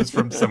sandwiches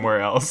from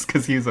somewhere else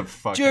because he's a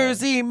fuck.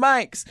 Jersey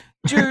Mike's.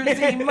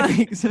 Jersey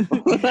Mike's.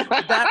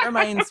 That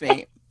reminds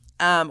me.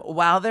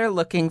 While they're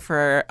looking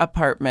for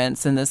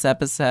apartments in this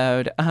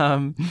episode,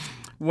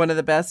 one of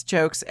the best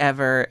jokes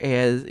ever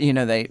is, you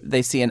know,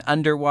 they see an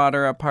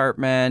underwater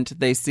apartment.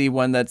 They see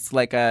one that's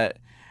like a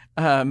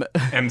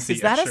MC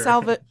is that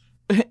Escher.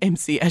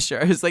 MC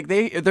Escher? It's like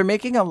they're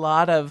making a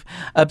lot of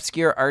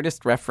obscure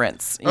artist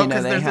reference. You Oh, know,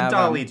 because they there's a have,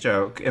 Dolly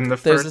joke in the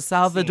there's first a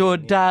Salvador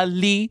scene, yeah.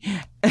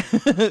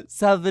 Dali.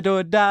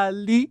 Salvador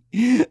Dali.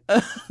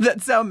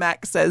 That's how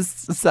Max says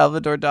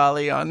Salvador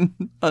Dali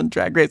on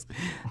Drag Race.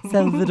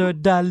 Salvador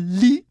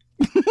Dali.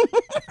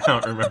 I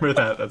don't remember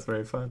that. That's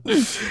very fun.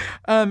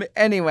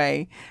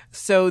 Anyway,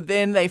 so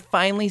then they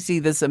finally see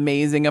this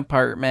amazing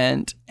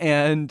apartment,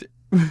 and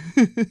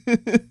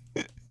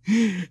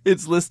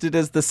it's listed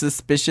as the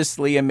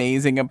suspiciously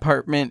amazing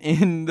apartment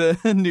in the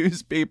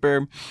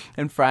newspaper.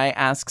 And Fry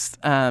asks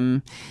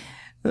the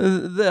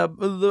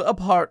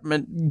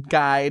apartment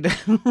guide,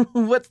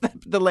 what's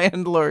the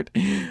landlord?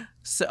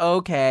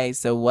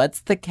 So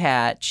what's the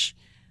catch?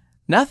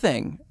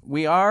 Nothing.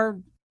 We are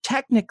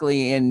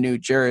technically in New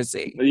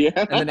Jersey. Yeah.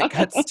 And then it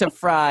cuts to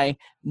Fry.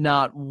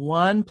 Not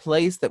one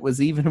place that was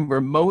even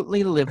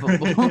remotely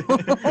livable.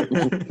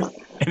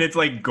 And it's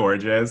like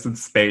gorgeous and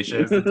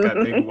spacious. It's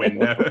got big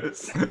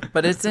windows.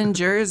 But it's in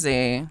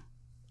Jersey.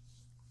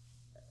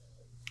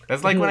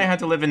 That's like when I had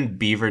to live in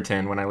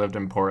Beaverton when I lived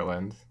in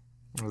Portland.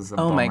 It was a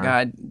Oh my bummer.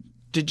 God.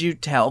 Did you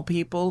tell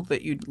people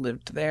that you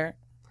lived there?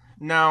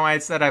 No, I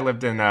said I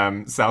lived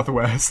in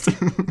Southwest.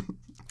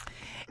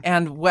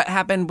 And what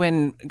happened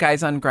when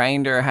guys on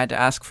Grindr had to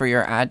ask for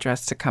your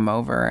address to come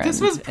over?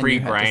 This was and you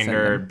had to send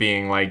pre-Grinder them?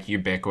 being like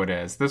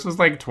ubiquitous. This was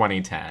like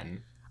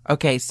 2010.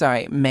 Okay,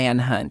 sorry,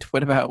 Manhunt.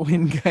 What about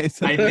when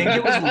guys? I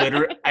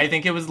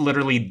think it was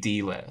literally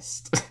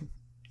D-list.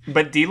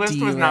 But D-list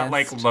was not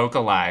like D-list.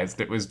 localized.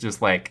 It was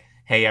just like,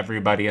 hey,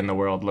 everybody in the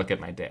world, look at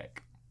my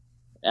dick.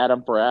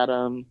 Adam for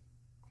Adam.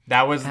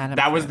 That was Adam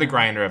that for was the Adam.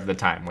 Grinder of the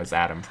time. Was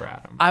Adam for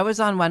Adam? I was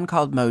on one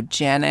called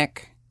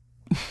Mojanic.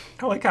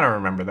 Oh, I kind of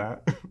remember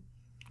that.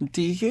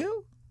 Do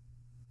you?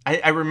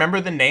 I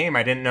remember the name.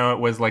 I didn't know it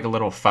was like a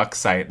little fuck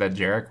site that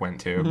Jarek went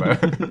to.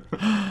 But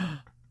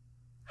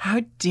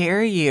How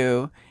dare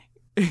you?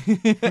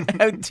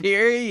 How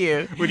dare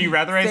you? would you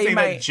rather I say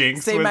that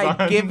Jinx say was my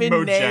on given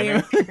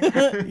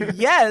Mojanic? name?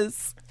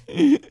 Yes.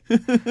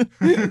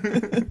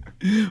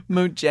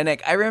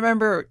 Mojanic. I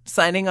remember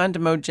signing on to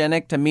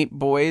Mojanic to meet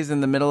boys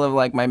in the middle of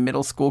like my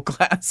middle school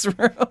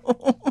classroom.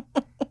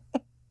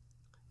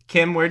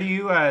 Kim, where do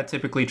you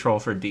typically troll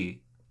for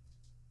D?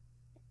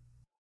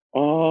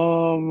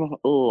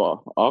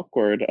 Oh,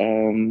 awkward.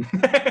 I'm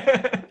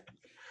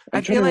I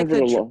trying feel to like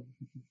remember the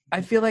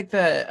I feel like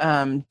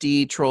the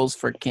D trolls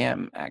for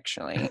Kim,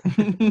 actually.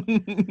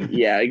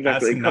 Yeah, exactly.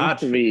 That's It comes not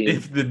to me.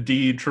 if the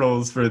D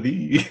trolls for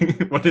thee.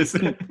 What is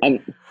it? I'm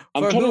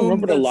For trying to whom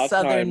remember the last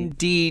Southern time.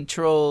 D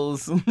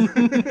trolls.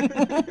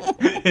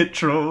 It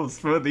trolls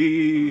for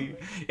thee.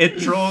 It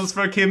trolls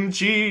for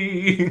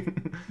kimchi.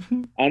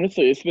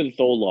 Honestly, it's been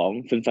so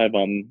long since I've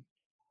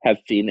had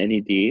seen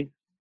any D.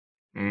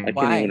 I Mm.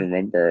 Why? can't even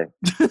remember.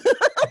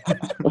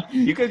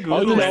 You could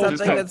Oh, Google Is you there it. know, Just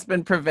something like, that's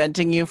been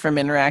preventing you from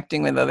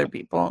interacting with other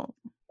people?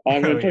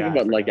 I'm Oh, talking yeah, I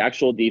about like forgot.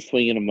 actual D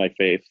swinging in my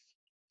face.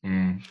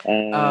 Mm.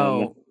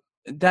 Oh,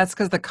 that's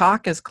because the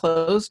cock is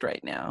closed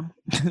right now.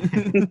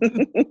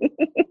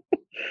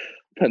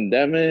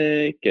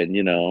 Pandemic,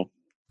 and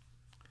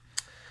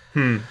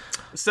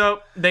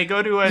So they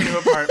go to a new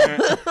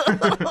apartment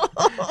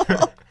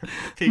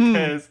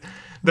because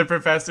the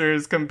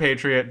professor's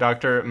compatriot,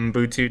 Dr.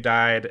 Mbutu,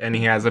 died, and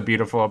he has a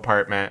beautiful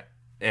apartment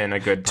in a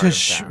good part To of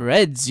town.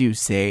 shreds, you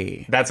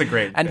say. That's a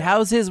great And bit.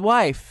 how's his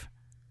wife?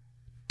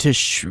 To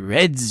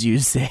shreds, you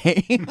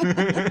say.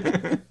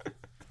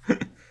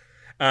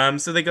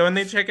 So they go and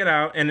they check it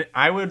out, and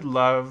I would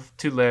love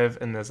to live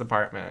in this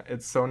apartment.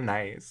 It's so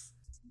nice.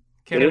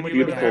 Can is we live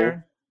beautiful.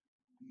 there?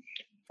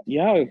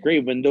 Yeah,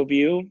 great window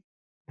view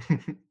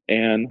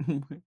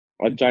and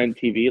a giant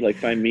TV. Like,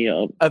 sign me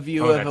up. A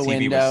view Oh, of that a TV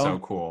window. was so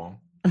cool.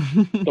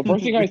 The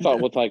first thing I thought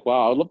was like,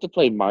 wow, I'd love to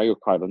play Mario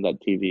Kart on that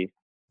TV.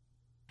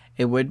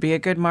 It would be a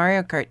good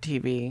Mario Kart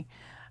TV.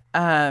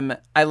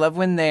 I love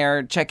when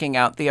they're checking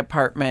out the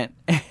apartment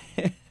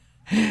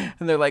and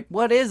they're like,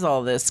 what is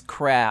all this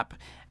crap?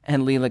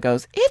 And Leela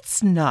goes,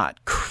 it's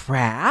not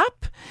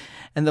crap.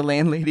 And the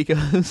landlady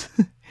goes,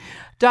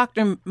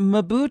 Dr.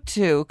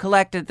 Mabutu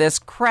collected this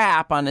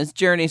crap on his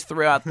journeys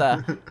throughout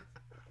the,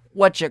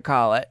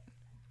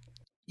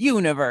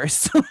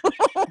 universe.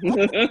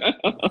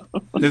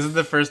 This is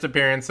the first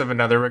appearance of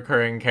another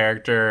recurring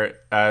character,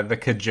 the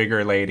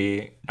Kajigger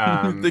lady.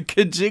 The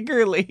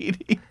Kajigger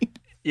lady.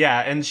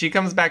 Yeah, and she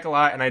comes back a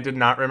lot, and I did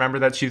not remember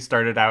that she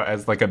started out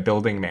as like a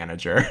building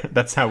manager.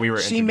 That's how we were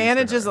She introduced to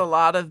manages her. a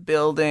lot of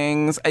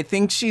buildings. I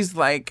think she's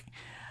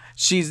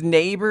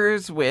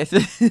neighbors with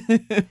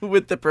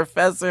with the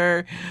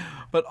professor,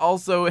 but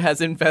also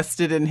has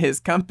invested in his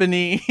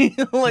company.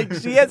 Like,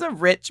 she has a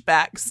rich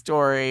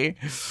backstory.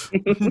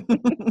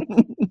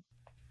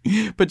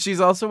 But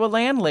she's also a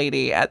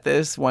landlady at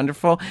this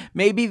wonderful.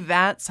 Maybe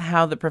that's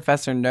how the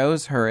professor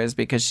knows her, is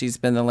because she's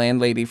been the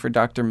landlady for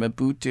Dr.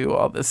 Mabutu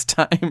all this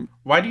time.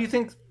 Why do you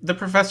think the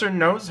professor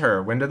knows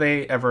her? When do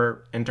they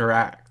ever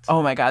interact?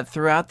 Oh my God!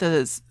 Throughout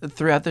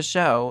the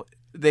show,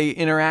 they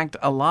interact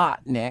a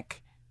lot,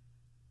 Nick.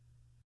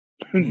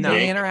 No.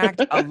 They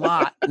interact a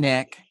lot,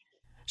 Nick.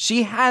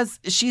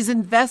 She's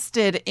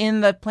invested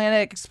in the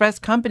Planet Express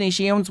company.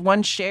 She owns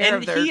one share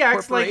of And their he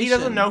acts like he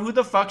doesn't corporation. know who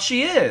the fuck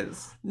she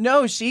is.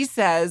 No, she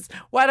says,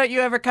 why don't you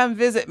ever come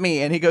visit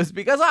me? And he goes,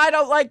 because I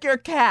don't like your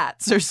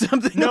cats or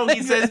something. No, like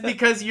he says that.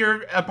 because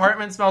your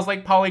apartment smells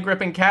like polygrip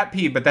and cat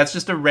pee, but that's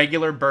just a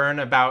regular burn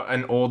about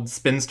an old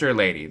spinster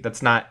lady.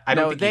 That's not. I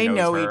don't No, think they he knows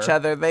know her. each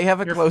other. They have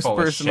a You're close full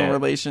of personal shit.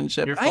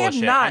 relationship. You're I full am of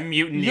shit. not. I'm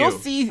muting You'll you.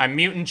 see. I'm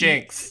muting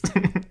Jinx.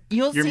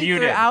 You'll You're see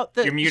muted. throughout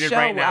the You're muted show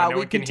right now. while No we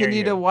one can hear continue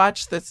you. to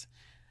watch this.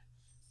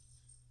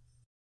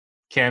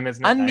 Kim is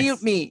not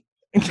Unmute nice. me.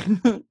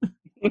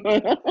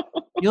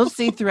 You'll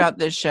see throughout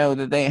this show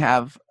that they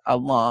have a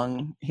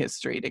long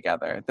history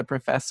together, the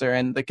professor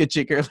and the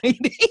Kajigger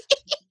lady.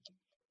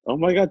 Oh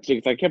my God,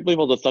 Jinx, I can't believe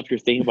all the stuff you're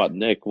saying about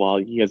Nick while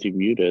he has you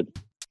muted.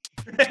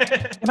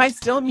 Am I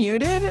still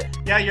muted?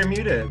 Yeah, you're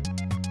muted.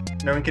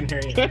 No one can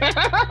hear you.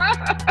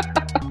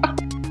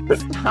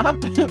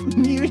 Stop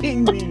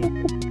muting me.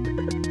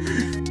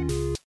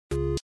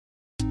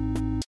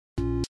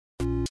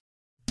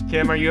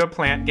 Kim, are you a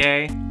plant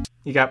gay?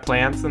 You got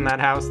plants in that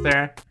house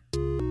there?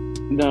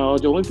 No,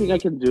 the only thing I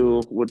can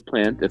do with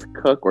plant is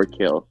cook or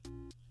kill.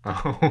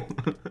 Oh.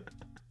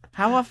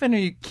 How often are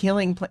you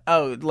killing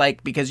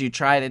like because you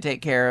try to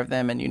take care of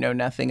them and you know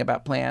nothing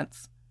about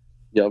plants?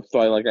 Yep, so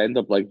I end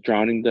up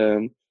drowning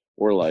them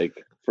or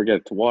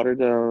forget to water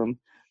them.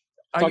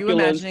 Are you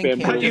Succulents, imagining bamboo.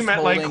 Kim Thought you just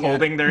meant like holding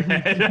holding their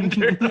head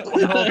under.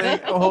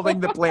 holding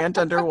the plant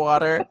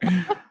underwater?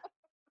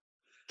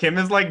 Kim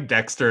is like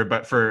Dexter,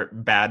 but for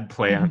bad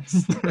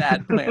plants.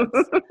 Bad plants.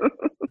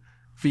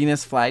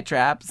 Venus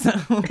flytraps.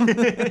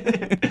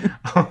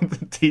 I'll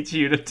teach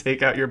you to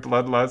take out your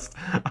bloodlust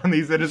on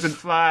these innocent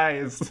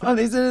flies. Oh,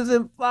 these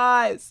innocent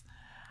flies.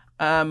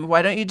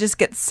 Why don't you just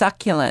get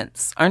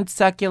succulents? Aren't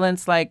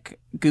succulents like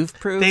goof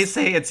proof? They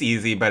say it's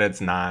easy, but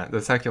it's not. The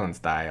succulents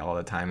die all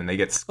the time, and they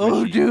get squishy.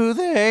 Oh, do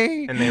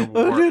they? And they Oh,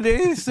 warp. do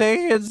they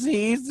say it's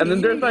easy? And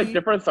then there's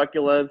different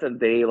succulents and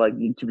they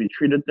need to be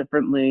treated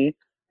differently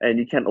and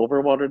you can't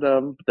overwater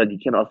them, but then you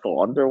can also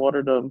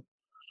underwater them.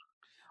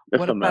 It's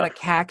What a about a mess.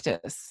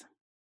 cactus?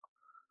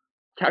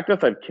 Cactus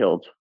I've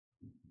killed.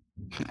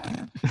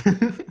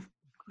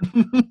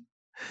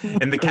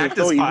 And the It's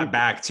cactus so fought easy.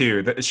 back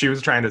too. She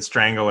was trying to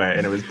strangle it,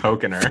 and it was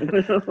poking her.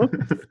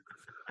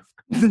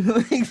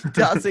 Like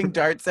tossing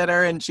darts at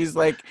her and she's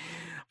like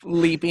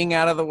leaping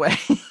out of the way.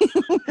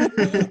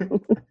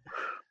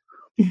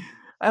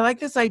 I like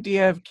this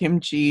idea of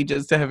Kimchi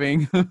just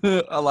having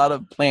a lot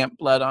of plant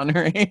blood on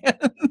her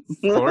hands.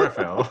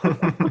 Chlorophyll.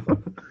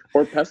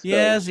 Or pesto.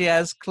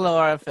 Yes,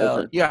 chlorophyll.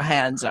 Okay. Your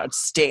hands are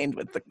stained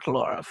with the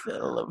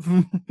chlorophyll of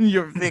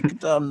your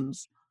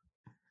victims.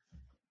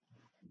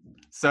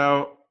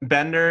 So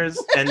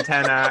Bender's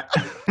antenna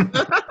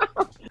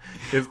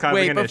is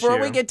causing an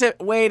issue.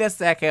 Wait a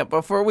second.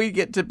 Before we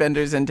get to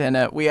Bender's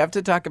antenna, we have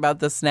to talk about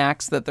the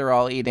snacks that they're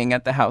all eating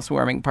at the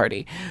housewarming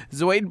party.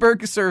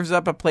 Zoidberg serves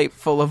up a plate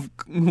full of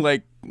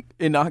like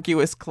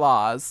innocuous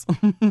claws.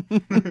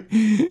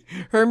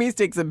 Hermes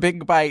takes a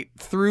big bite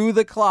through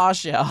the claw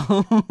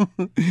shell.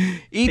 They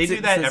Eats do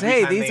it, that says, every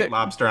hey, time these they are eat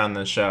lobster on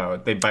the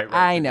show. They bite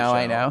right I through know, the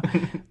I know.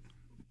 shell.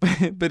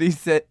 But he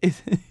said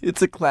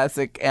it's a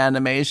classic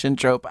animation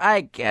trope. I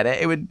get it.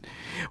 It would,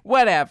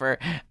 whatever.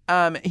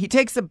 He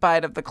takes a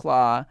bite of the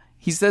claw.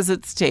 He says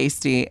it's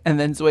tasty, and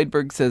then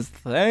Zoidberg says,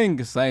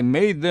 "Thanks, I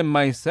made them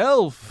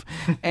myself."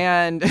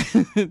 And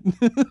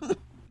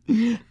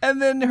and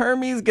then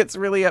Hermes gets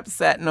really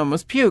upset and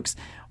almost pukes.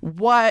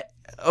 What?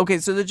 Okay,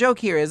 so the joke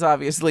here is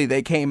obviously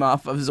they came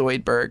off of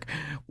Zoidberg.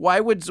 Why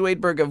would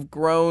Zoidberg have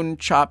grown,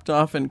 chopped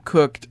off, and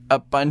cooked a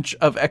bunch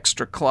of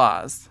extra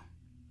claws?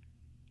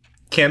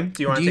 Kim,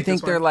 do you want to take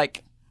this one?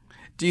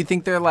 Do you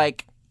think they're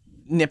like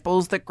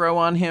nipples that grow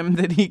on him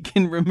that he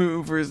can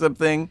remove or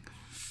something?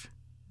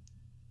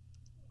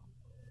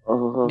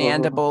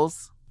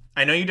 Mandibles.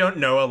 I know you don't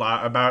know a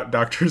lot about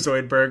Dr.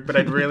 Zoidberg, but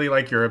I'd really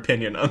like your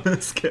opinion on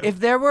this, Kim. If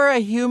there were a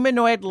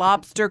humanoid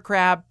lobster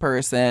crab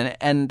person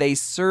and they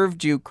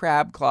served you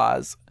crab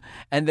claws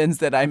and then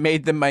said, I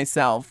made them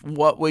myself,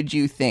 what would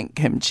you think,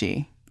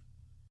 Kimchi?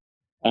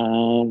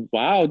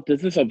 Wow,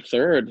 this is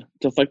absurd.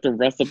 Just like the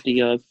rest of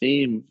the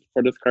theme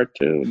for this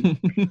cartoon.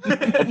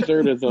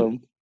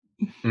 Absurdism.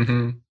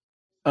 Mm-hmm.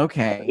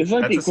 Okay. It's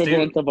like That's the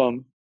equivalent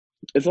of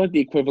it's like the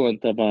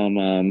equivalent of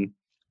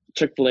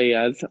Chick-fil-A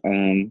as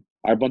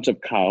are a bunch of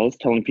cows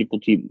telling people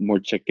to eat more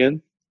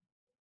chicken.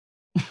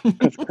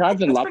 Because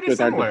crabs and That's pretty lobsters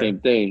aren't the similar. same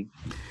thing.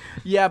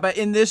 Yeah, but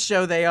in this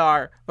show they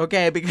are,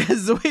 okay?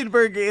 Because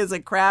Zoidberg is a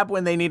crab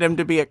when they need him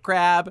to be a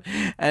crab,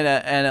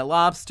 and a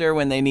lobster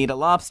when they need a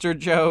lobster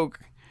joke.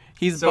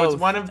 He's So both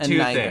it's one of and two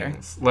neither.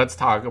 things. Let's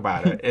talk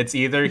about it. It's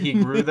either he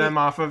grew them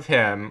off of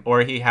him,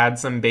 or he had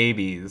some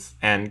babies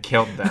and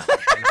killed them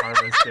and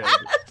harvested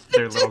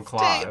their little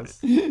claws.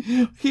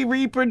 He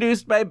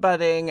reproduced by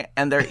budding,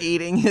 and they're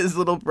eating his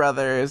little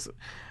brothers.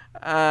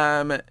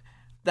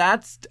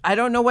 That's, I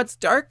don't know what's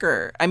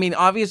darker. I mean,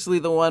 obviously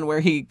the one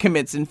where he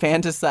commits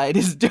infanticide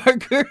is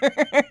darker.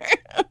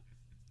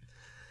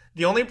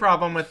 The only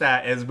problem with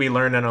that is we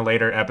learn in a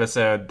later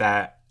episode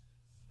that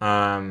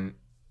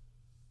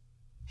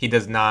he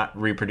does not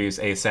reproduce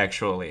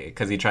asexually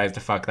because he tries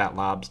to fuck that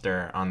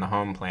lobster on the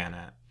home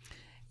planet.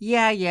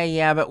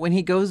 Yeah. But when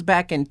he goes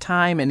back in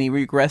time and he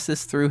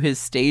regresses through his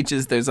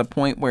stages, there's a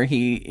point where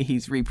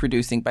he's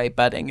reproducing by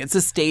budding. It's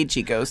a stage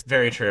he goes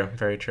through.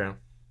 Very true.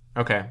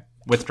 Okay,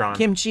 withdrawn.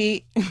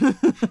 Kimchi,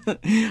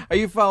 are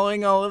you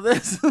following all of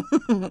this?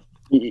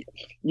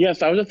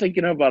 Yes, I was just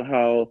thinking about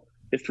how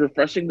it's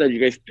refreshing that you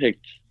guys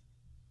picked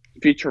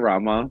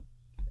Futurama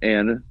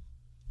and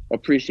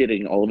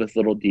appreciating all of its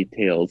little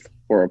details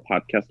for a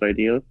podcast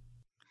idea.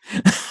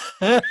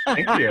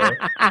 Thank you.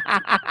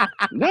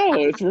 No,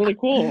 it's really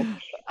cool.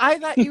 I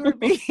thought you were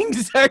being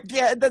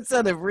sarcastic. That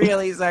sounded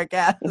really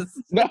sarcastic.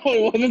 No,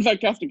 it wasn't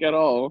sarcastic at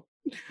all.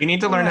 You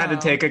need to learn how to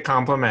Wow. take a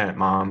compliment,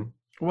 Mom.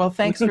 Well,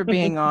 thanks for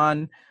being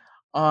on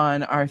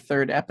our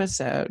third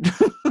episode.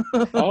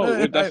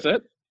 Oh, that's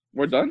it?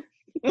 We're done?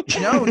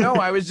 No,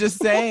 I was just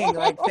saying,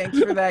 like, thanks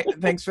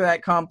for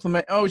that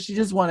compliment. Oh, she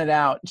just wanted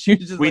out. She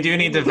was just We like, do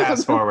need to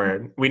fast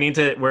forward.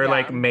 We're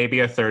like Yeah. maybe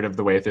a third of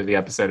the way through the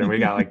episode and we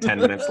got like 10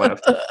 minutes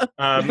left.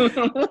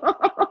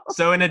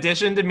 So in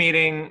addition to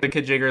meeting the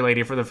Kajigger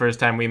lady for the first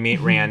time, we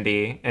meet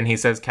Randy and he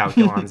says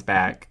Calculon's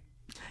back.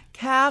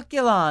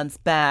 Calculon's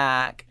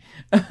back.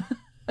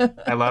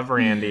 I love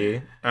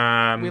Randy.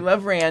 We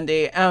love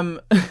Randy.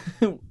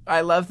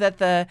 I love that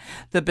the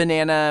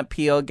banana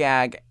peel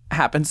gag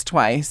happens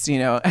twice,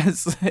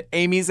 as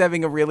Amy's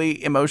having a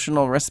really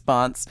emotional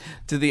response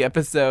to the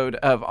episode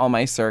of All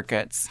My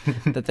Circuits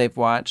that they've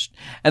watched.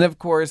 And of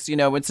course,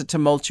 it's a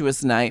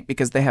tumultuous night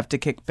because they have to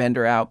kick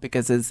Bender out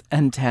because his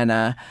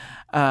antenna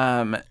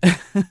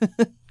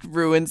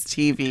ruins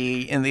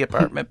TV in the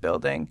apartment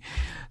building.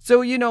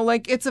 So,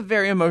 it's a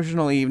very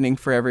emotional evening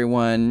for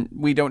everyone.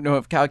 We don't know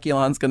if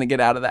Calculon's going to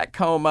get out of that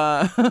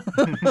coma.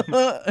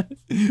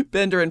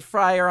 Bender and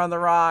Fry are on the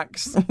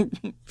rocks.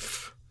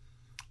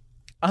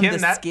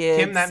 Kim,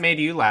 that made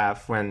you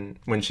laugh when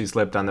she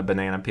slipped on the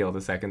banana peel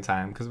the second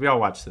time because we all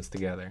watched this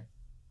together.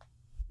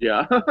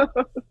 Yeah.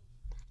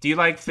 Do you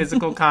like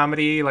physical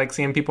comedy? You like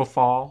seeing people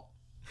fall?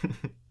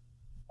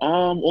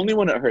 Only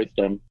when it hurts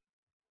them.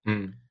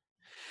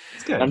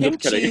 It's good. I'm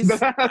just kidding.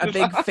 Kimchi's a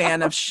big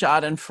fan of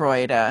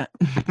Schadenfreude.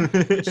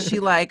 She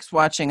likes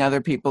watching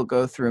other people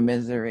go through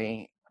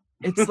misery.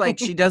 It's like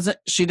she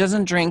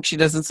doesn't drink, she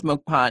doesn't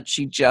smoke pot,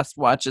 she just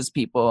watches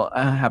people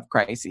have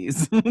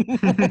crises.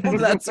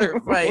 That's her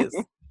vice.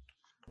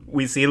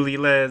 We see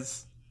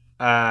Leela's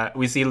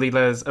we see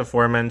Leela's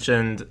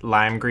aforementioned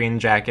lime green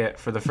jacket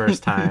for the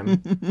first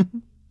time.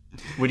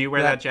 Would you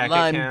wear that jacket,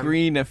 lime Kim?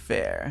 green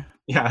affair.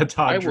 Yeah, a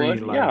tawdry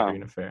would, lime yeah.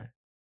 green affair.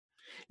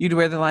 You'd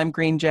wear the lime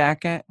green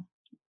jacket?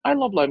 I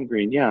love lime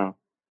green. Yeah,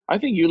 I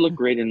think you look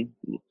great in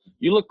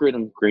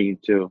green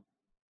too.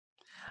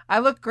 I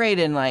look great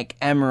in like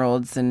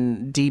emeralds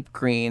and deep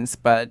greens,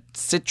 but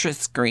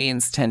citrus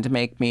greens tend to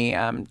make me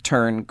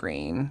turn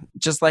green,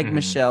 just like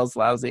Michelle's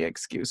lousy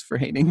excuse for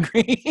hating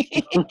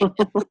green.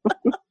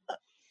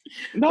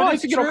 No, But I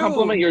it's think it'll true.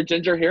 complement your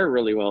ginger hair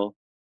really well.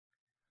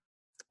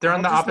 They're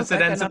on I'll the just look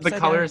opposite like ends an of the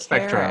upside color down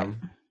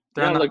spectrum.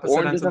 They're Yeah, on the like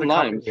opposite ends oranges of the and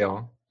color limes.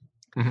 wheel.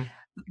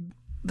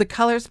 The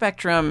color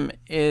spectrum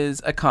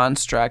is a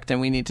construct, and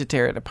we need to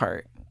tear it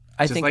apart.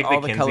 I Just think like the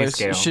all the Kinsey colors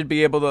scale. should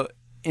be able to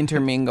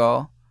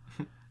intermingle,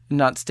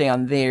 not stay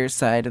on their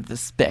side of the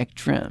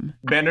spectrum.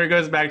 Bender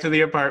goes back to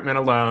the apartment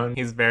alone.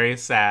 He's very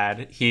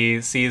sad.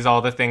 He sees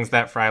all the things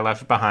that Fry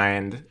left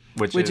behind,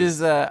 which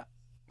Is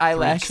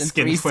eyelash and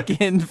skin three flakes.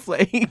 skin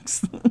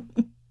flakes.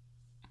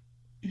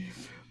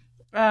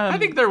 I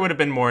think there would have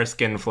been more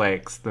skin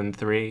flakes than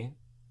 3.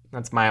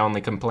 That's my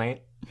only complaint.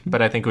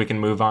 But I think we can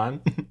move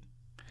on. Do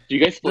you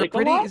guys they're flake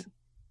a lot?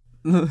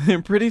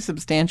 they're pretty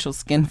substantial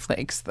skin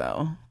flakes,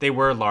 though. They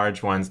were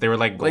large ones. They were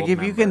like gold Like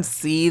if you can member.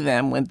 see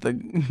them with the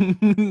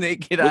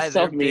naked This eye, they're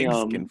stuff me, big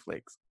skin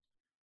flakes.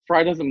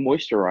 Fry doesn't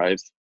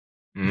moisturize.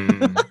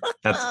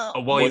 That's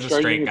well, he's a Moisturizing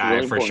straight is guy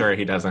really for important. sure.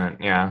 He doesn't.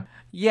 Yeah,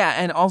 Yeah,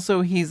 and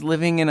also he's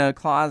living in a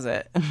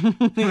closet.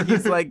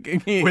 He's like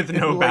with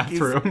no like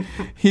bathroom.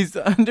 He's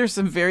under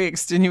some very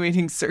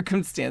extenuating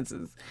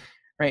circumstances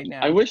right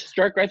now. I wish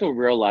straight guys would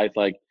realize,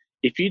 like,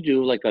 if you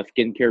do like a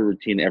skincare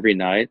routine every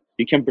night,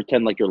 you can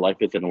pretend like your life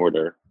is in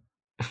order.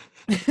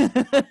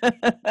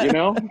 You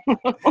know?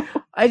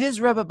 I just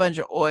rub a bunch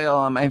of oil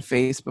on my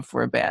face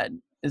before bed.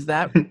 Is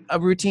that a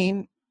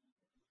routine?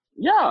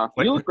 Yeah,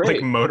 you look great.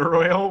 Like motor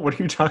oil. What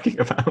are you talking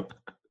about?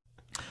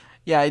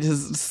 Yeah, I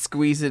just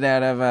squeeze it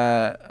out of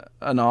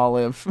an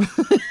olive.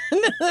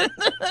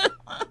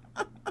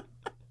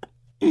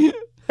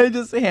 I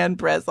just hand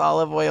press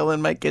olive oil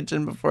in my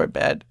kitchen before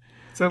bed.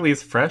 It's at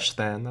least fresh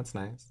then. That's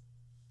nice.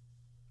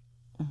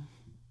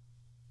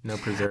 No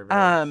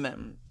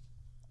preservative.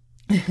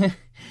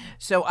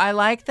 So I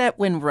like that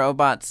when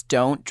robots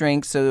don't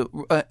drink. So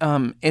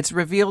it's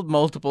revealed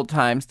multiple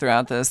times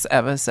throughout this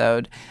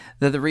episode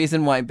that the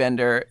reason why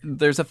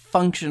there's a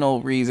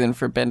functional reason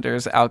for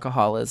Bender's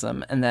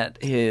alcoholism, and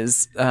that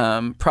his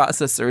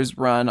processors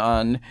run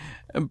on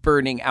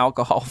burning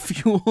alcohol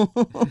fuel.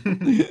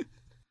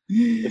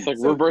 It's like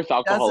reverse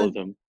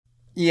alcoholism.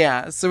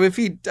 Yeah, so if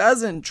he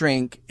doesn't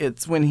drink,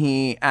 it's when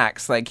he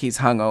acts like he's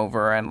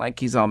hungover and like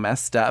he's all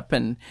messed up,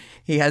 and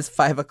he has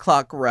 5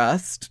 o'clock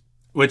rust.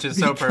 Which is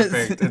so because-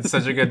 perfect. It's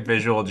such a good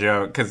visual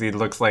joke because he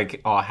looks like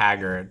all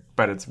haggard,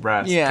 but it's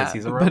Rust because Yeah,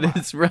 he's a robot. but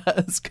it's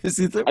Rust because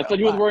he's a I thought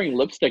he was robot. wearing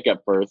lipstick at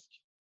first.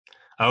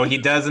 Oh, he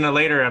does in a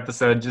later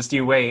episode. Just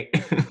you wait.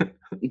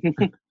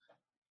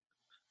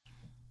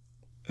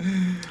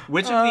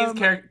 Which of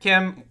these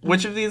Kim?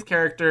 Which of these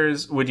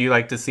characters would you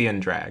like to see in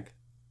drag?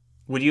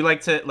 Would you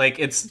like to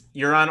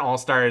you're on All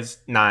Stars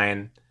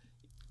 9.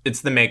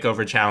 It's the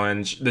makeover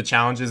challenge. The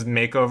challenge is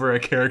make over a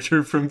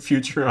character from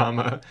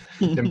Futurama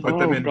and put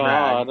them in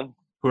drag.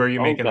 Who are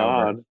you making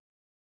over?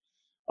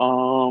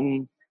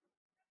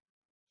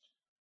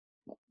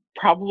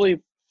 Probably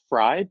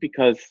Fry,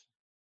 because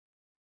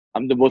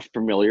I'm the most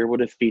familiar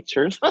with his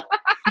features.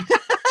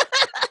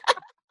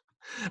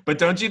 But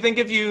don't you think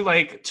if you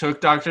took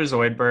Dr.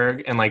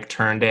 Zoidberg and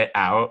turned it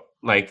out,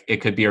 it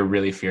could be a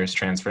really fierce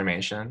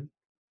transformation?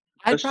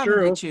 I'd That's probably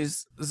true.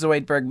 choose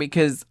Zoidberg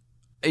because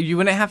you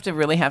wouldn't have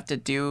to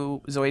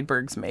do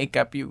Zoidberg's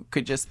makeup. You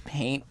could just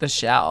paint the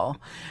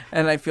shell.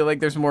 And I feel like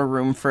there's more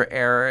room for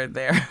error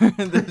there.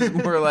 There's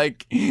more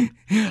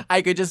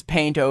I could just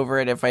paint over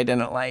it if I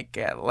didn't like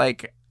it.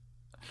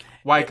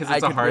 Why? Because I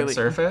it's a could hard really-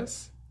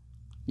 surface?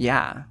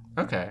 Yeah.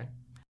 Okay.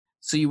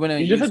 So you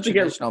wouldn't You just use have to get-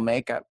 traditional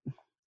makeup.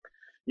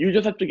 You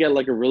just have to get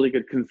a really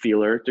good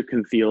concealer to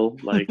conceal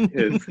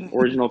his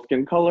original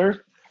skin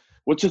color,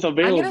 which is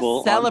available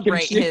on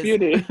celebrate Kim's his-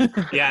 Beauty.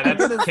 Yeah, I'm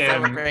that's gonna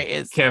Kim. celebrate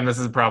his- Kim, this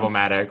is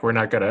problematic. We're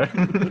not gonna.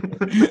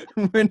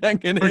 We're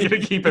not gonna. We're gonna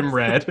keep him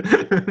red.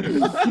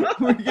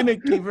 We're gonna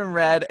keep him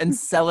red and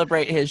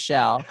celebrate his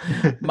shell,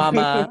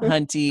 Mama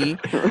Hunty.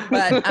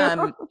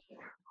 But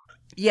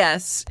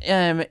yes,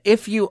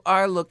 if you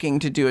are looking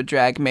to do a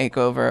drag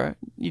makeover,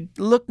 you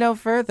look no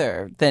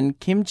further than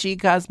Kimchi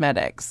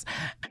Cosmetics.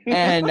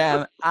 And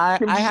I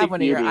From have Chic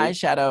one of your Beauty.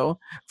 eyeshadow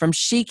from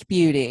Chic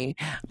Beauty.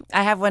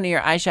 I have one of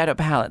your eyeshadow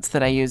palettes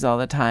that I use all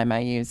the time. I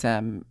use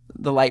the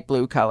light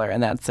blue color,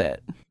 and that's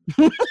it.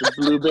 The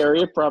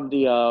blueberry from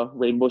the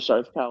Rainbow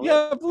Sharks palette.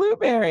 Yeah,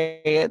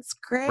 blueberry. It's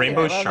great.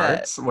 Rainbow I love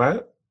Sharks?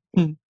 What?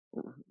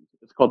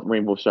 It's called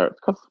Rainbow Sharks.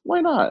 'Cause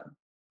why not?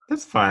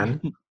 That's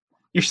fun.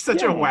 You're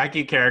such a Yeah.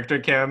 wacky character,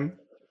 Kim.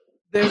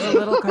 There's a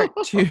little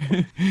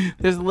cartoon.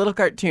 There's a little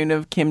cartoon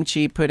of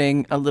Kimchi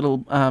putting a little,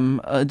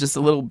 just a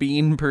little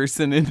bean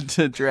person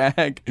into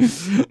drag.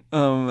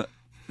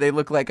 they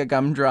look like a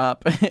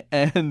gumdrop.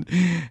 and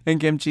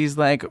Kimchi's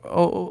like,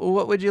 oh,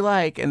 what would you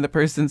like? And the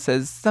person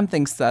says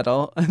something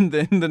subtle. And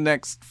then the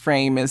next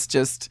frame is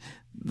just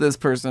this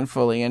person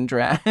fully in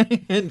drag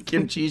and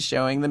Kimchi's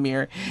showing the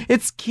mirror.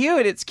 It's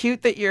cute. It's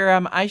cute that your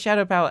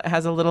eyeshadow palette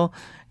has a little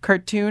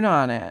cartoon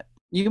on it.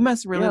 You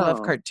must really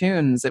love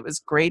cartoons. It was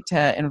great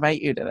to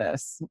invite you to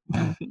this.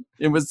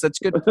 It was such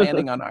good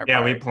planning on our part.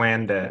 Yeah, we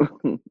planned it.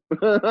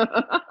 We're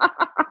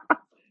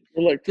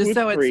like Just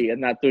so free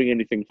and not doing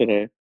anything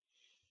today.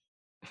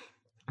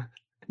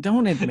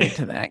 Don't admit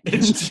to that.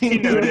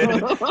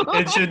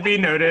 It should be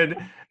noted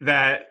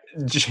that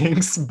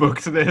Jinx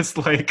booked this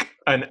like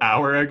an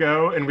hour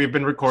ago, and we've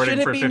been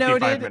recording for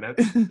 55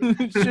 minutes.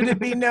 Should it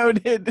be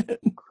noted?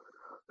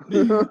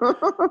 So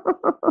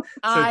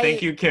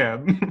thank you,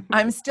 Kim.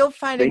 I'm still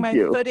finding my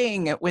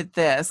footing with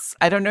this.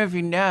 I don't know if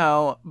you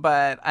know,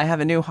 but I have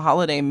a new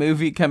holiday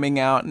movie coming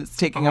out, and it's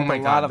taking up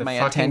a lot of my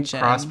attention.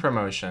 Cross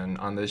promotion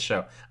on this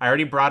show. I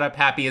already brought up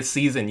Happiest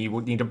Season. You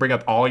would need to bring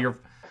up all your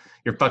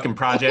fucking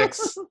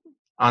projects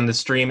on the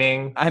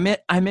streaming. I'm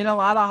in a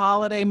lot of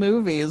holiday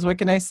movies. What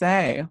can I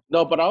say?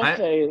 No, but I'll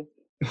say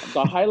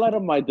the highlight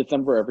of my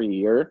December every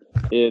year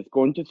is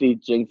going to see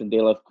Jinx and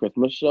Dayla's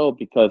Christmas show,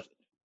 because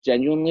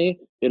genuinely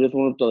it is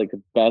one of the like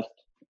best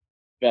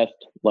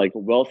like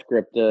well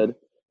scripted,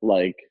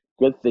 like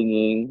good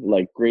singing,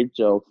 like great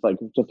jokes, like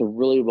just a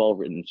really well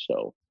written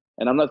show.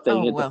 And I'm not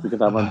saying just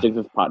because I'm on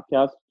Jinx's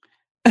podcast.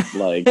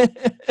 Like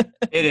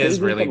it is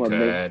really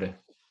good.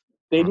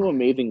 They do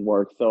amazing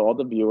work. So all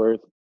the viewers,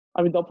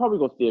 I mean, they'll probably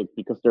go see it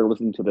because they're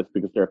listening to this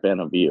because they're a fan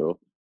of you.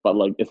 But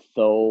like, it's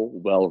so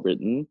well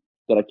written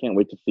that I can't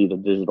wait to see the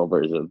digital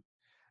version.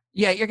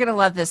 Yeah, you're gonna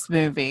love this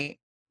movie.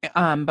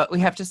 But we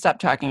have to stop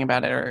talking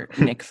about it, or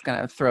Nick's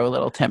gonna throw a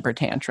little temper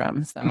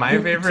tantrum. So. My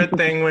favorite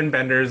thing when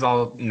Bender's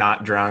all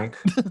not drunk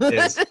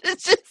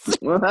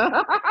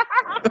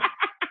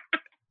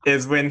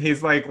is when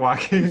he's like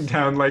walking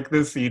down like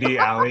the seedy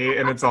alley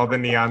and it's all the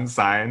neon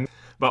signs.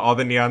 But all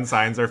the neon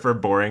signs are for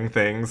boring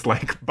things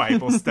like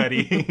Bible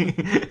study.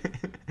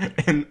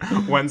 And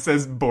one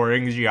says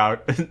boring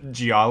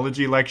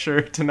geology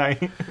lecture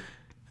tonight.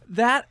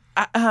 That,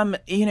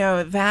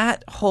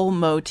 that whole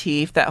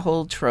motif, that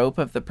whole trope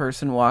of the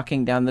person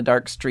walking down the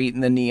dark street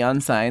and the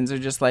neon signs are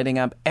just lighting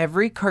up.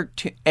 Every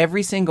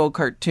single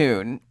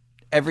cartoon,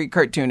 every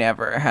cartoon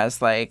ever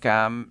has like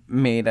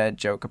made a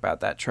joke about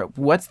that trope.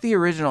 What's the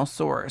original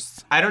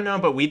source? I don't know,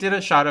 but we did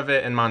a shot of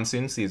it in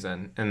Monsoon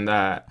Season in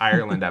the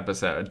Ireland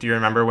episode. Do you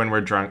remember when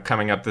we're drunk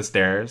coming up the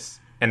stairs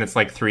and it's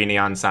like 3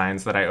 neon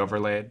signs that I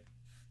overlaid?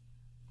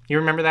 You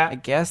remember that? I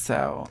guess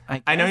so.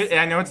 I know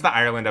it's the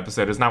Ireland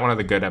episode. It's not one of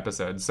the good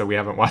episodes, so we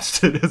haven't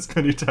watched it as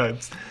many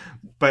times.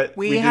 But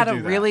we had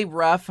a really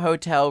rough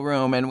hotel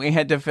room, and we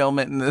had to film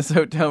it in this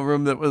hotel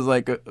room that was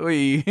like,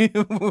 oy.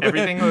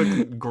 Everything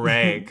looked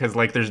gray because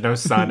like there's no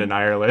sun in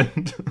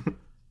Ireland.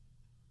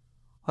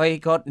 I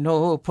got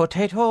no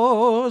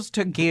potatoes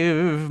to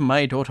give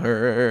my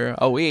daughter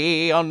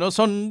away on a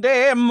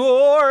Sunday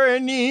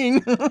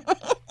morning.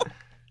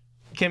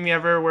 Kim, you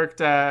ever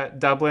worked at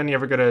Dublin? You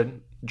ever go to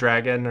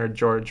Dragon or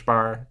George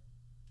Bar?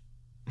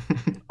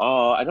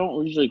 I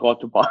don't usually go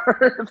out to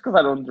bars because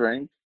I don't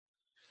drink.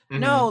 Mm-hmm.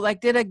 No, like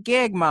did a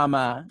gig,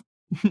 Mama.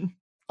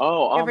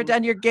 Oh, ever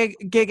done your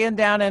gigging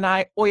down in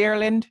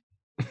Ireland?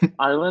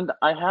 Ireland,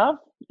 I have,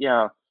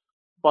 yeah.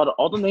 But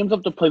all the names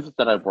of the places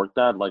that I've worked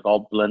at, like,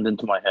 all blend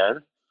into my head.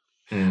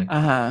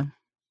 Uh-huh.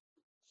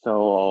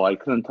 So I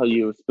couldn't tell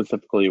you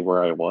specifically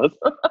where I was.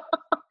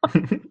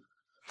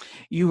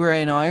 You were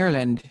in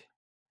Ireland,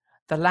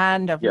 the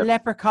land of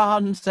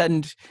leprechauns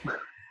and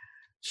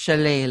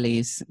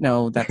shillelaghs.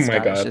 No, that's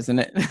Scottish, isn't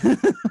it?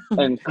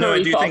 And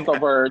curry sauce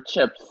over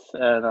chips.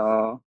 And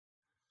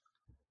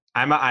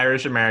I'm an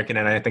Irish American,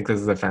 and I think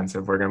this is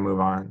offensive. We're gonna move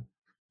on.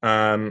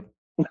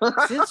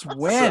 Since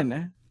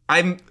when?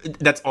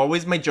 That's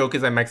always my joke.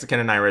 Is I'm Mexican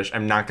and Irish.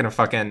 I'm not gonna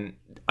fucking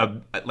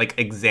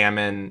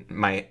examine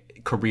my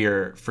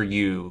career for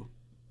you.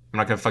 I'm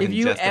not gonna fucking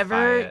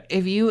justify it.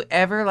 If you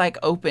ever like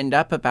opened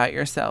up about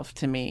yourself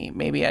to me,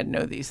 maybe I'd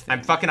know these things.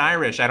 I'm fucking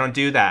Irish. I don't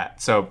do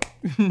that. So,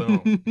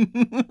 boom.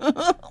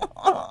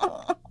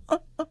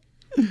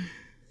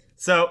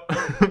 So,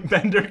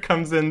 Bender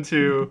comes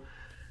into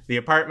the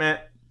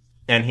apartment,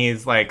 and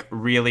he's like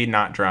really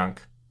not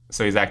drunk.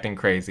 So he's acting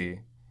crazy.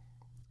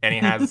 And he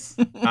has,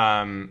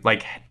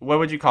 like, what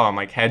would you call them?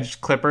 Like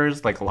hedge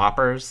clippers, like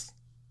loppers?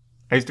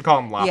 I used to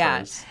call them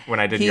loppers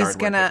when I did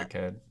yard work as a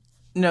kid.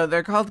 No,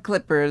 they're called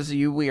clippers,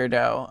 you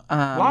weirdo.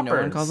 Loppers.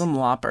 No one calls them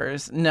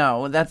loppers.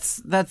 No,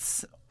 that's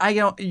I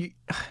don't.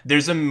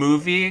 There's a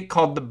movie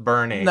called The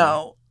Burning.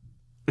 No.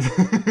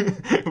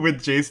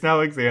 With Jason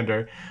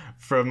Alexander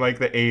from like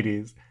the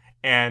 80s.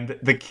 And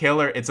the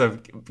killer, it's a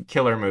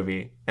killer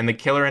movie. And the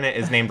killer in it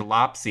is named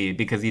Lopsy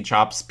because he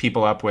chops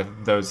people up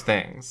with those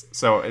things.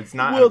 So it's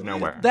not out of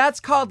nowhere. That's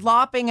called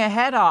lopping a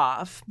head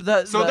off.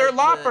 They're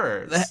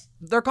loppers.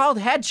 They're called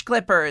hedge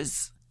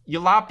clippers. You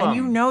lop them. And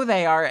you know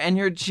they are, and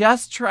you're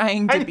just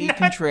trying to be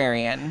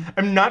contrarian.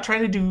 I'm not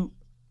trying to do...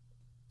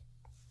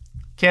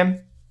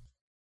 Kim?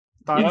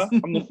 Thoughts? Yeah,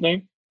 I'm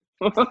listening.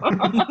 You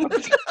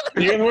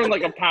guys were in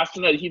like a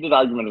passionate, heated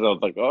argument. And I was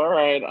like, all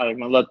right, I'm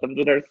gonna let them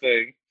do their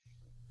thing.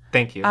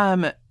 Thank you.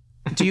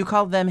 Do you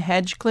call them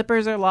hedge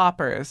clippers or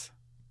loppers?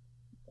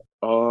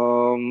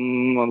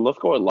 Let's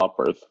go with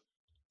loppers.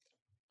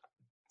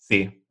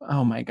 See.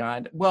 Oh my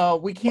God. Well,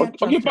 we can't.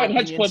 Okay, trust her fine.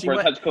 Hedge opinion.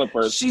 clippers. Hedge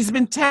clippers. She's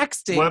been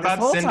texting What this about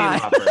whole Cindy time.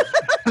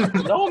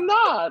 Lauper? No, I'm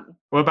not.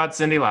 What about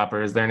Cindy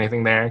Lauper? Is there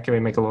anything there? Can we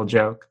make a little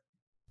joke?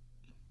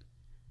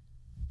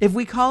 If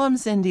we call them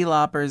Cindy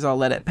Loppers, I'll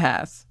let it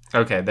pass.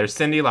 Okay, there's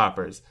Cindy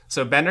Loppers.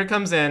 So Bender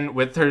comes in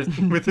with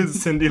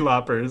his Cindy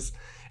Loppers,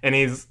 and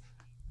he's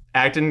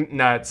acting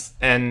nuts.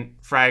 And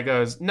Fry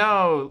goes,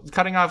 "No,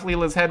 cutting off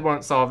Leela's head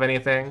won't solve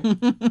anything."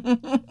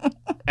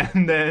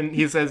 And then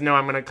he says, "No,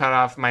 I'm going to cut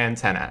off my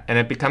antenna." And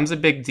it becomes a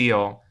big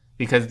deal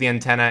because the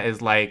antenna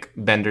is like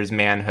Bender's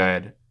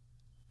manhood.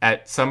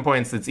 At some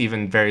points, it's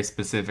even very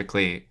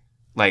specifically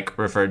like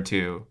referred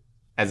to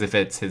as if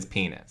it's his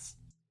penis.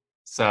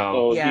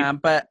 So yeah,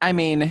 but I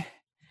mean,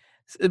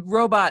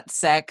 robot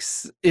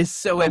sex is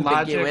so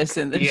ambiguous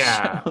in the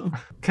show.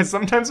 Because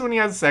sometimes when he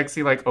has sex,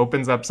 he like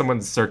opens up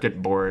someone's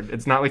circuit board.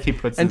 It's not like he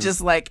puts and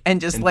just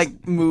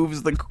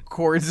moves the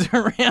cords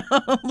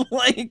around.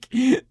 Like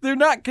they're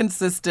not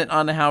consistent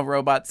on how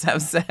robots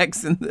have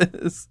sex in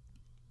this.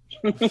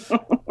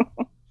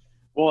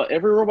 Well,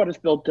 every robot is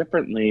built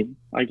differently,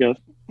 I guess.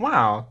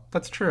 Wow,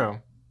 that's true.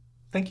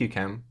 Thank you,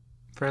 Kim,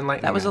 for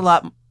enlightening That was us. a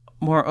lot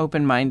more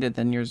open-minded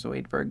than your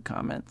Zoidberg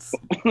comments.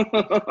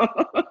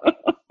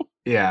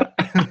 Yeah.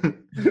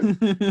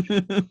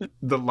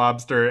 The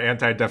Lobster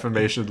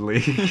Anti-Defamation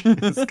League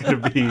is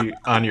going to be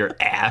on your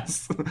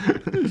ass.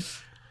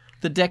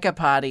 The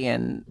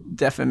Decapodian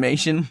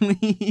Defamation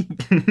League.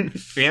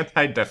 The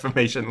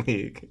Anti-Defamation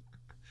League.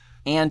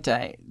 You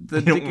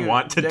don't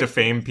want to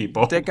defame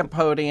people.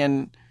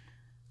 Decapodian.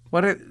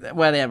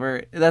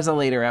 Whatever. That's a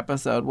later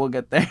episode. We'll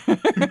get there.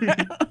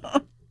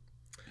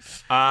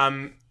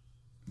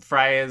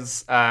 Fry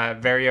is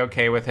very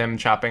okay with him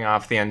chopping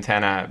off the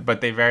antenna, but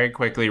they very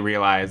quickly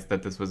realize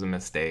that this was a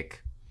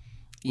mistake.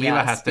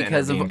 Leela has to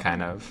intervene,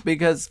 kind of.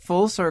 Because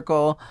Full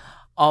Circle,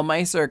 All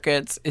My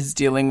Circuits is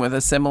dealing with a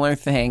similar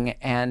thing,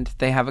 and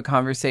they have a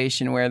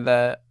conversation where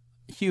the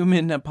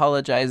human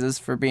apologizes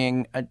for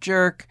being a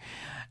jerk,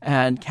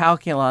 and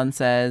Calculon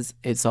says,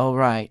 "It's all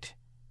right.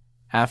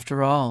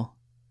 After all,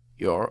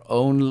 you're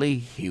only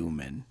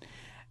human."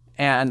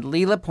 And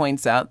Leela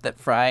points out that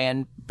Fry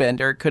and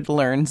Bender could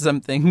learn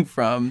something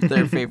from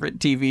their favorite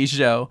TV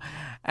show.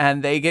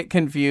 And they get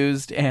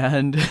confused,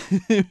 and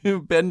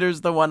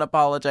Bender's the one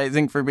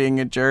apologizing for being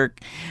a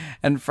jerk.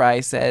 And Fry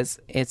says,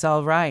 "It's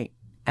all right.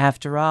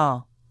 After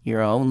all,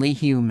 you're only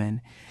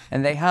human."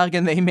 And they hug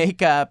and they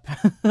make up.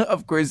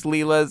 Of course,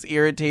 Leela's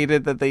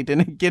irritated that they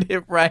didn't get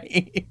it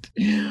right.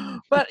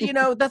 But,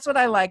 that's what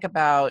I like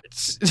about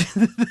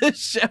the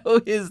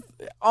show is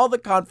all the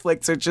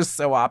conflicts are just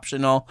so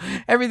optional.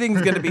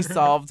 Everything's going to be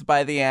solved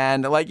by the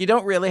end. Like, you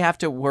don't really have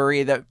to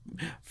worry that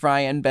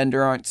Fry and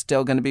Bender aren't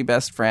still going to be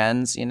best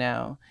friends,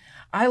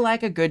 I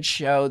like a good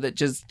show that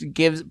just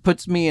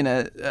puts me in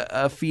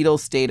a fetal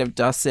state of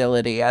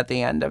docility at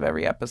the end of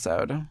every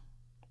episode.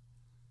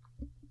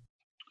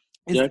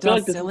 Yeah, I feel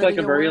like this is like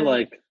a very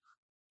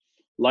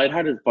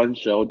lighthearted, fun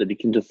show that you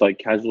can just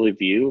casually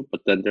view,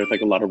 but then there's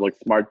a lot of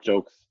smart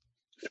jokes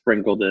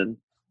sprinkled in.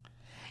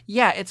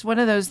 Yeah, it's one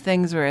of those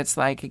things where it's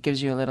it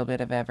gives you a little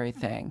bit of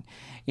everything.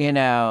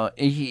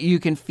 You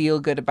can feel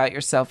good about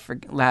yourself for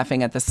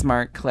laughing at the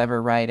smart, clever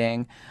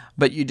writing,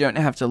 but you don't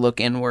have to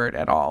look inward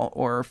at all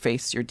or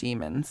face your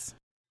demons.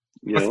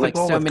 Yeah, like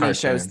so many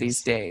shows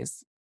these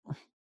days.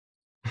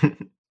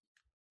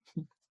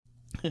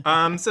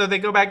 So they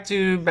go back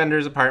to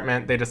Bender's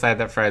apartment. They decide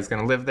that Fry's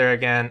going to live there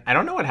again. I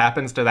don't know what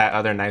happens to that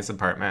other nice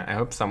apartment. I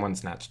hope someone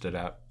snatched it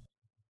up.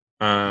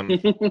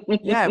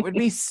 Yeah, it would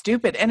be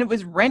stupid. And it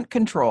was rent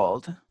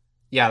controlled.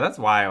 Yeah, that's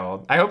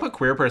wild. I hope a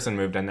queer person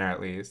moved in there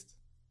at least.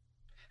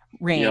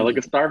 Randy. Yeah, like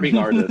a starving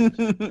artist.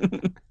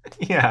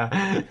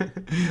 Yeah.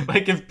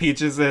 Like if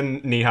Peaches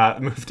and Nihat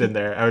moved in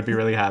there, I would be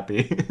really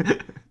happy.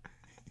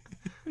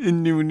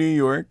 In New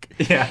York.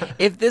 Yeah.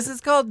 If this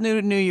is called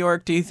New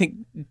York, do you think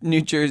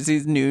New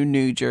Jersey's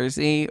New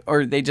Jersey,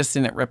 or they just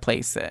didn't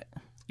replace it?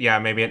 Yeah,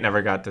 maybe it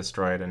never got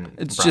destroyed and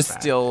it's brought just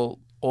back. Still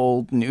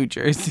old New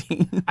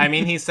Jersey. I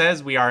mean, he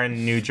says we are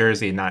in New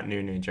Jersey, not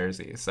New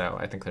Jersey. So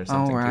I think there's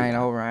something to that.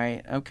 All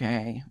right.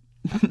 Okay.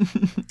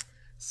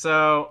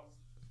 So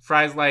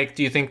Fry's like,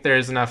 "Do you think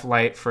there's enough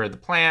light for the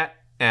plant?"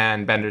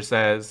 And Bender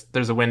says,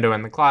 "There's a window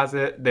in the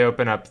closet." They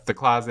open up the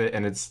closet,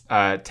 and it's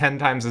 10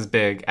 times as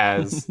big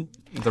as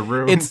the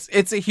room.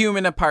 It's a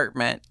human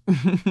apartment.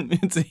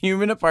 It's a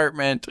human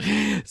apartment.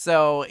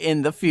 So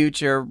in the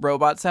future,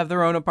 robots have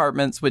their own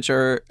apartments, which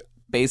are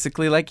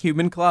basically like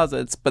human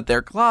closets, but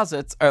their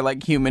closets are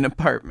like human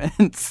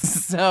apartments.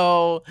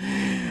 So,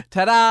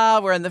 ta-da!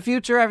 We're in the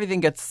future. Everything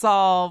gets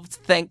solved.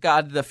 Thank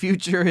God the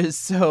future is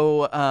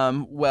so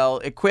well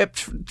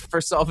equipped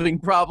for solving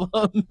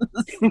problems.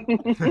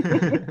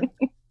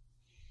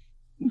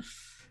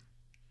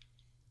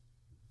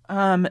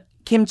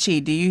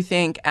 Kimchi, do you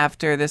think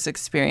after this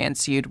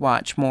experience you'd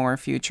watch more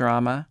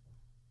Futurama?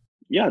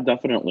 Yeah,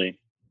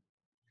 definitely.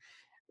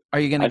 Are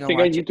you going to I go think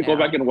watch I need to go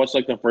back and watch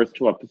like the first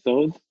 2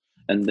 episodes,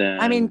 and then.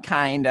 I mean,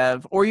 kind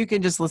of. Or you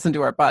can just listen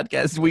to our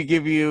podcast. We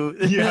give you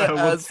Yeah,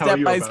 we'll a tell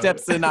you about step-by-step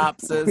it.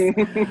 synopsis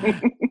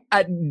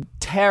at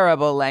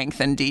terrible length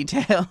and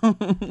detail.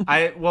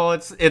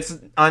 It's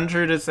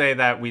untrue to say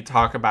that we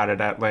talk about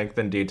it at length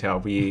and detail.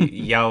 We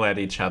yell at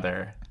each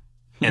other,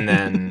 and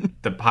then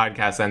the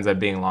podcast ends up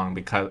being long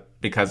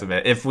because of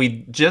it. If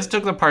we just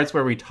took the parts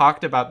where we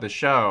talked about the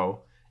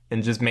show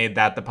and just made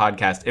that the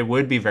podcast, it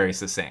would be very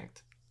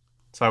succinct.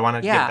 So I want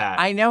to get that.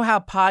 I know how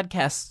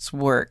podcasts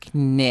work,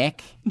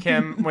 Nick.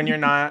 Kim, when you're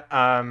not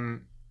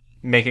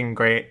making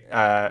great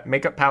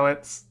makeup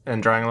palettes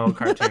and drawing little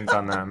cartoons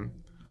on them,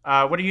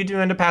 what are you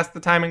doing to pass the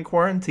time in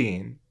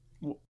quarantine?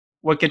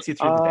 What gets you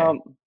through the day?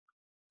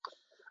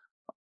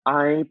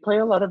 I play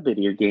a lot of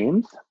video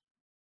games.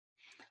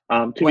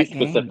 To What be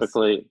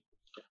specifically,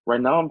 right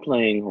now I'm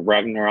playing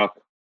Ragnarok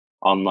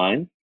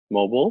Online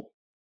mobile.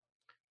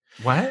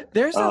 What?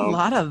 There's a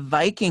lot of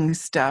Viking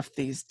stuff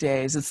these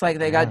days. It's like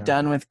they Yeah. got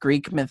done with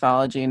Greek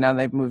mythology and now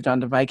they've moved on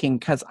to Viking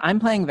because I'm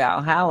playing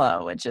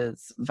Valhalla, which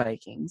is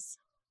Vikings.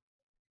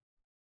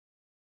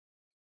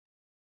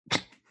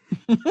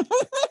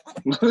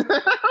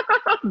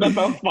 That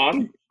sounds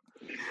fun.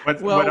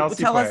 What else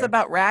tell us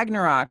about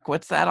Ragnarok.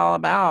 What's that all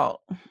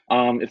about?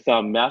 It's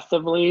a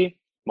massively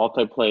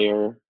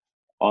multiplayer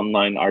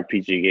online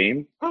RPG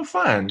game. Oh,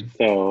 fun.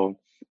 So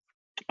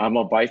I'm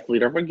a vice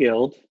leader of a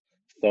guild.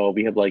 So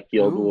we have like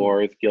guild Ooh.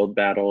 wars, guild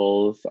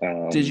battles.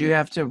 Did you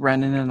have to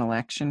run in an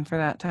election for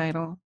that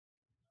title?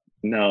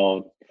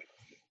 No.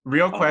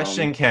 Real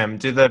question, Kim.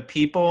 Do the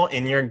people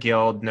in your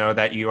guild know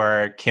that you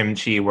are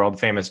Kimchi, world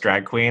famous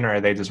drag queen, or are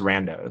they just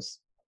randos?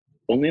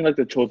 Only like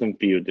the chosen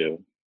few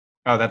do.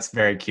 Oh, that's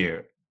very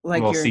cute.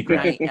 Like Little your secret.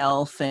 night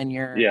elf and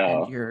your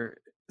Yeah. and your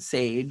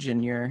sage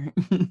and your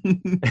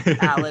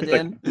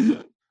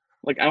paladin.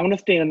 Like I want to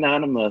stay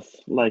anonymous,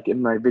 like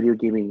in my video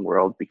gaming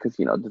world, because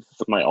this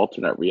is my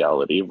alternate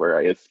reality where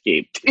I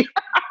escaped.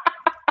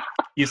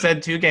 You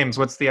said 2 games.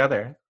 What's the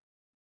other?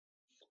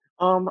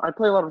 I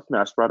play a lot of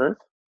Smash Brothers.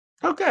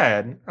 Oh,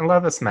 good. I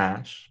love a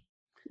Smash.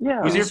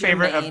 Yeah. Who's your Who's your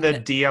favorite of the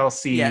main-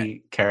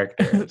 DLC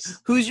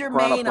characters? Who's your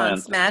Piranha main on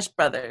Plant. Smash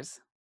Brothers?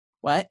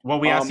 What? Well,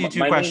 we asked you 2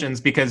 my main-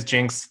 questions because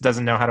Jinx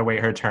doesn't know how to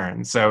wait her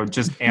turn. So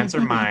just answer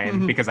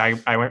mine because I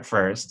went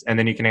first, and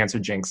then you can answer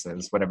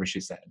Jinx's, whatever she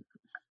said.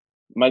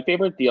 My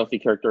favorite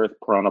DLC character is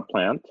Piranha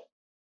Plant.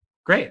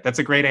 Great. That's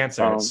a great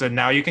answer. So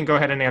now you can go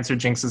ahead and answer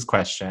Jinx's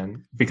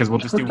question because we'll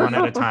just do one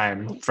at a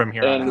time from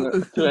here on out.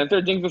 And to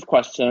answer Jinx's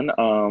question,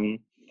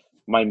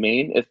 my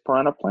main is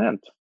Piranha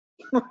Plant.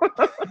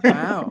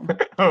 Wow.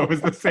 Oh, it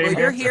was the same Well,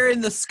 you're answer.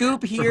 hearing the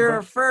scoop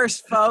here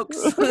first, folks.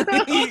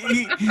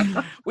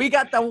 We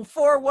got the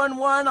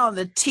 411 on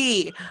the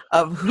T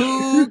of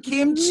who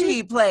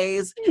Kimchi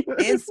plays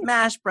in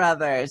Smash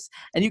Brothers.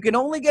 And you can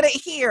only get it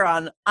here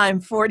on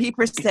I'm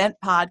 40%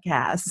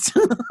 podcast.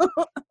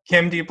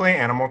 Kim, do you play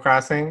Animal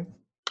Crossing?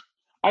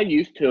 I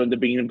used to in the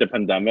beginning of the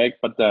pandemic,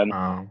 but then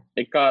Oh.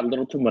 it got a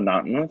little too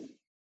monotonous.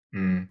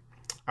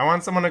 I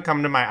want someone to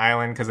come to my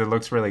island because it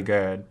looks really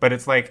good, but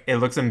it's like it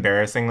looks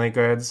embarrassingly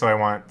good. So I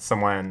want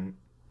someone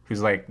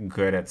who's like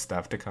good at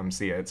stuff to come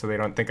see it, so they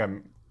don't think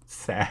I'm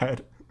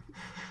sad.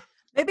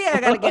 Maybe I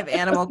got to give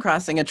Animal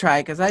Crossing a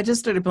try because I just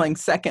started playing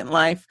Second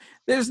Life.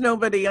 There's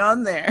nobody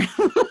on there.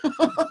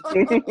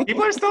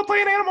 People are still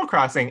playing Animal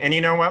Crossing, and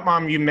you know what,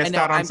 Mom? You missed know,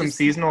 out on I'm some just-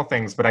 seasonal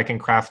things, but I can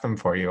craft them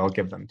for you. I'll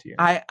give them to you.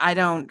 I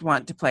don't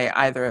want to play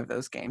either of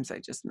those games I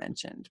just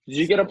mentioned. Did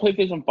you get a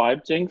PlayStation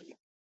 5, Jinx?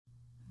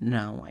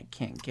 No, I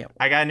can't get one.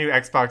 I got a new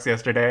Xbox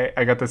yesterday.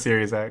 I got the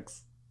Series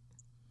X.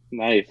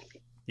 Nice.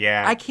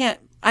 Yeah. I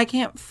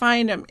can't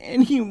find them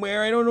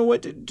anywhere. I don't know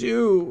what to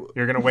do.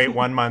 You're gonna wait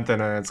 1 month,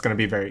 and then it's gonna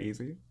be very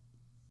easy.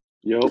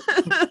 Yup.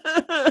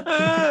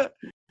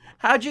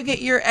 How'd you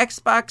get your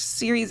Xbox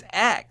Series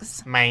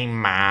X? My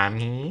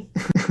mommy.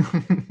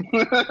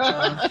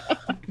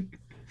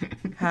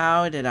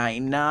 How did I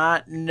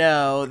not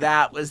know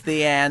that was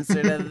the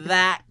answer to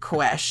that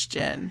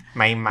question?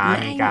 My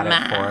mommy got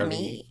it for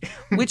me.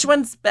 Which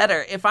one's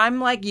better? If I'm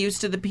like used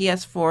to the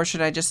PS4,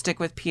 should I just stick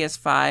with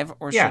PS5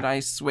 or Yeah. should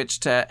I switch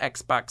to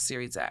Xbox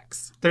Series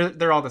X?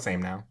 They're all the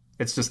same now.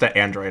 It's just an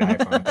Android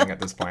iPhone thing at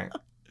this point.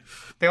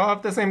 They all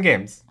have the same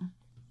games.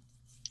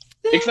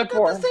 Except for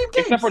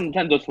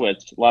Nintendo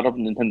Switch. A lot of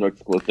Nintendo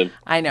exclusive.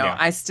 I know. Yeah.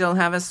 I still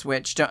have a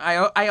Switch.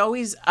 I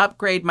always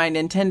upgrade my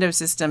Nintendo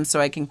system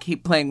so I can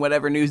keep playing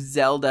whatever new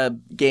Zelda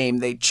game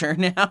they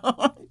churn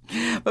out.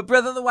 But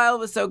Breath of the Wild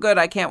was so good.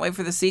 I can't wait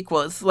for the sequel.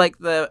 It's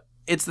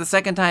the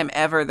second time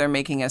ever they're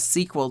making a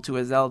sequel to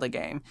a Zelda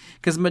game.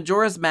 Because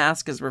Majora's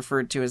Mask is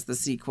referred to as the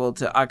sequel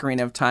to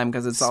Ocarina of Time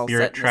because it's all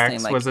Spirit set in the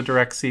Tracks same, was a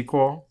direct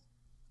sequel.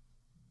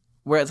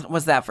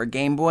 was that for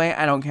Game Boy?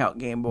 I don't count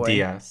Game Boy.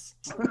 DS.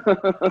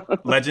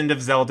 Legend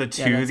of Zelda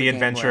 2, that's a The Game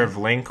Adventure Boy. of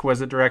Link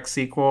was a direct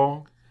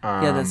sequel.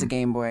 Yeah, that's a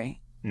Game Boy.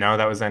 No,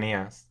 that was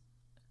NES.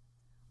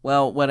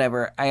 Well,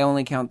 whatever. I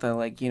only count the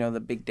the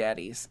big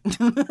daddies.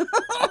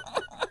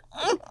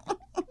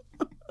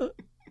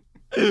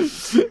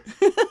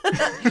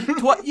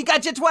 You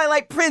got your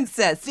Twilight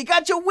Princess. You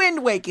got your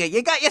Wind Waker.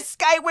 You got your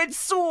Skyward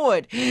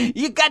Sword.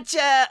 You got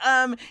your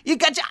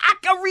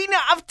Ocarina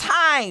of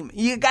Time.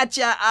 You got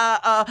your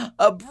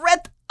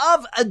Breath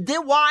of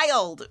the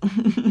Wild.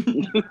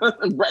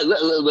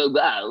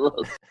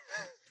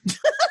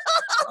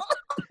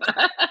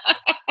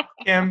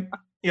 Kim,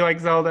 you like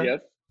Zelda? Yes.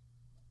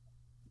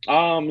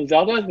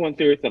 Zelda is one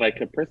series that I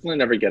could personally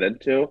never get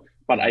into,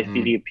 but I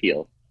see the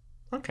appeal.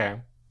 Okay.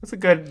 That's a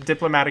good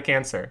diplomatic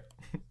answer.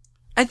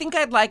 I think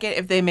I'd like it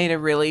if they made a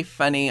really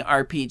funny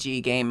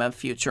RPG game of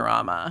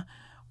Futurama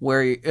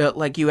where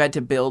like you had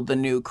to build the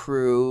new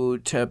crew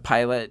to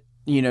pilot,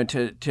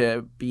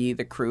 to be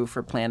the crew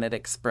for Planet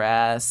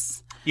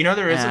Express.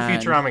 There is a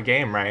Futurama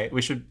game, right?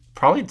 We should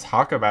probably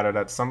talk about it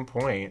at some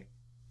point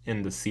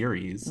in the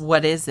series.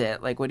 What is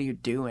it? Like, what do you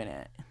do in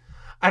it?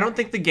 I don't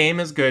think the game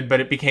is good, but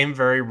it became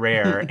very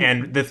rare.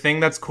 And the thing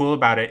that's cool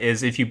about it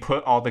is if you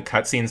put all the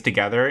cutscenes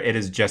together, it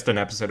is just an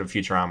episode of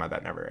Futurama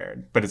that never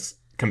aired. But it's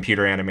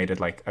computer animated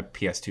like a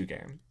PS2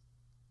 game.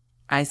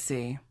 I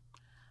see.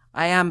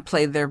 I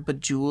played their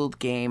Bejeweled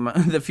game,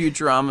 the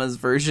Futurama's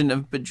version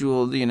of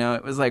Bejeweled.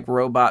 It was like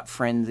Robot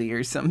Frenzy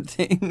or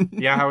something.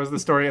 Yeah, how was the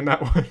story in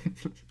that one?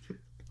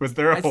 Was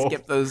there a whole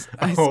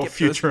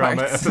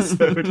Futurama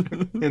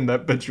episode in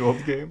that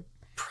Bejeweled game?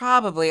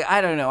 Probably.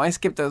 I don't know. I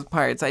skipped those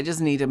parts. I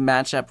just need to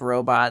match up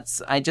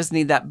robots. I just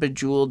need that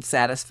Bejeweled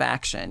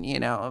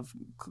satisfaction, of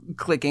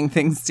clicking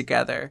things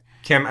together.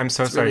 Kim, I'm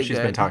so sorry she's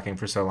been talking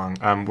for so long.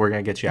 We're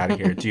going to get you out of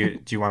here. Do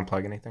you want to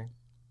plug anything?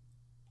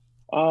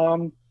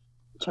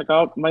 Check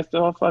out my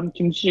stuff on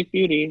Kimchi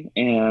Beauty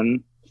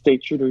and stay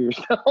true to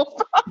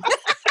yourself. I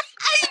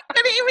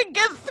couldn't even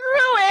get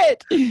through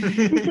it.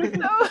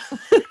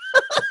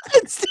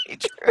 Stay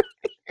true.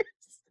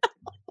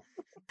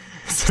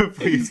 So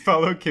please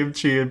follow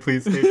Kimchi and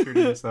please stay true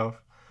to yourself.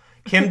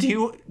 Kim, do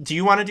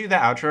you want to do the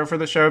outro for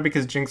the show?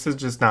 Because Jinx has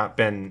just not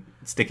been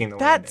sticking the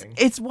landing.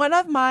 It's one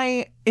of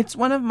my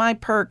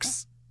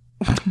perks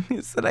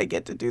is that I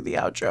get to do the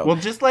outro. Well,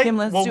 Kim,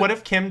 what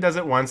if Kim does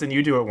it once and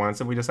you do it once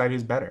and we decide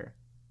who's better?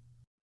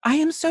 I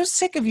am so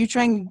sick of you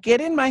trying to get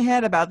in my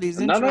head about these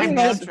intros and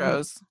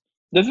outros.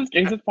 This is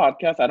Jinx's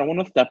podcast. I don't want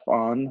to step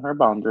on her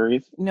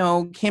boundaries.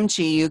 No,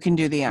 Kimchi, you can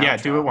do the outro. Yeah,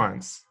 do it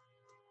once.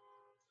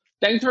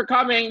 Thanks for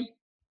coming.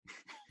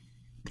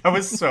 That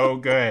was so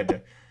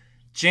good.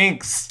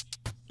 Jinx,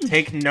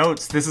 take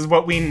notes. This is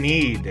what we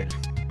need.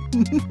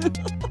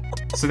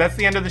 So that's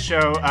the end of the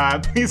show.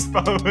 Please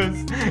follow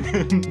us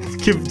and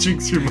give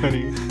Jinx your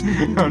money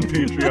on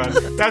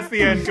Patreon. That's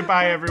the end.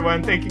 Goodbye,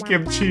 everyone. Thank you,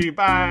 Kimchi.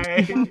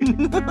 Bye.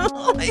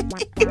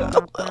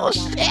 Oh,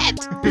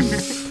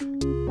 shit.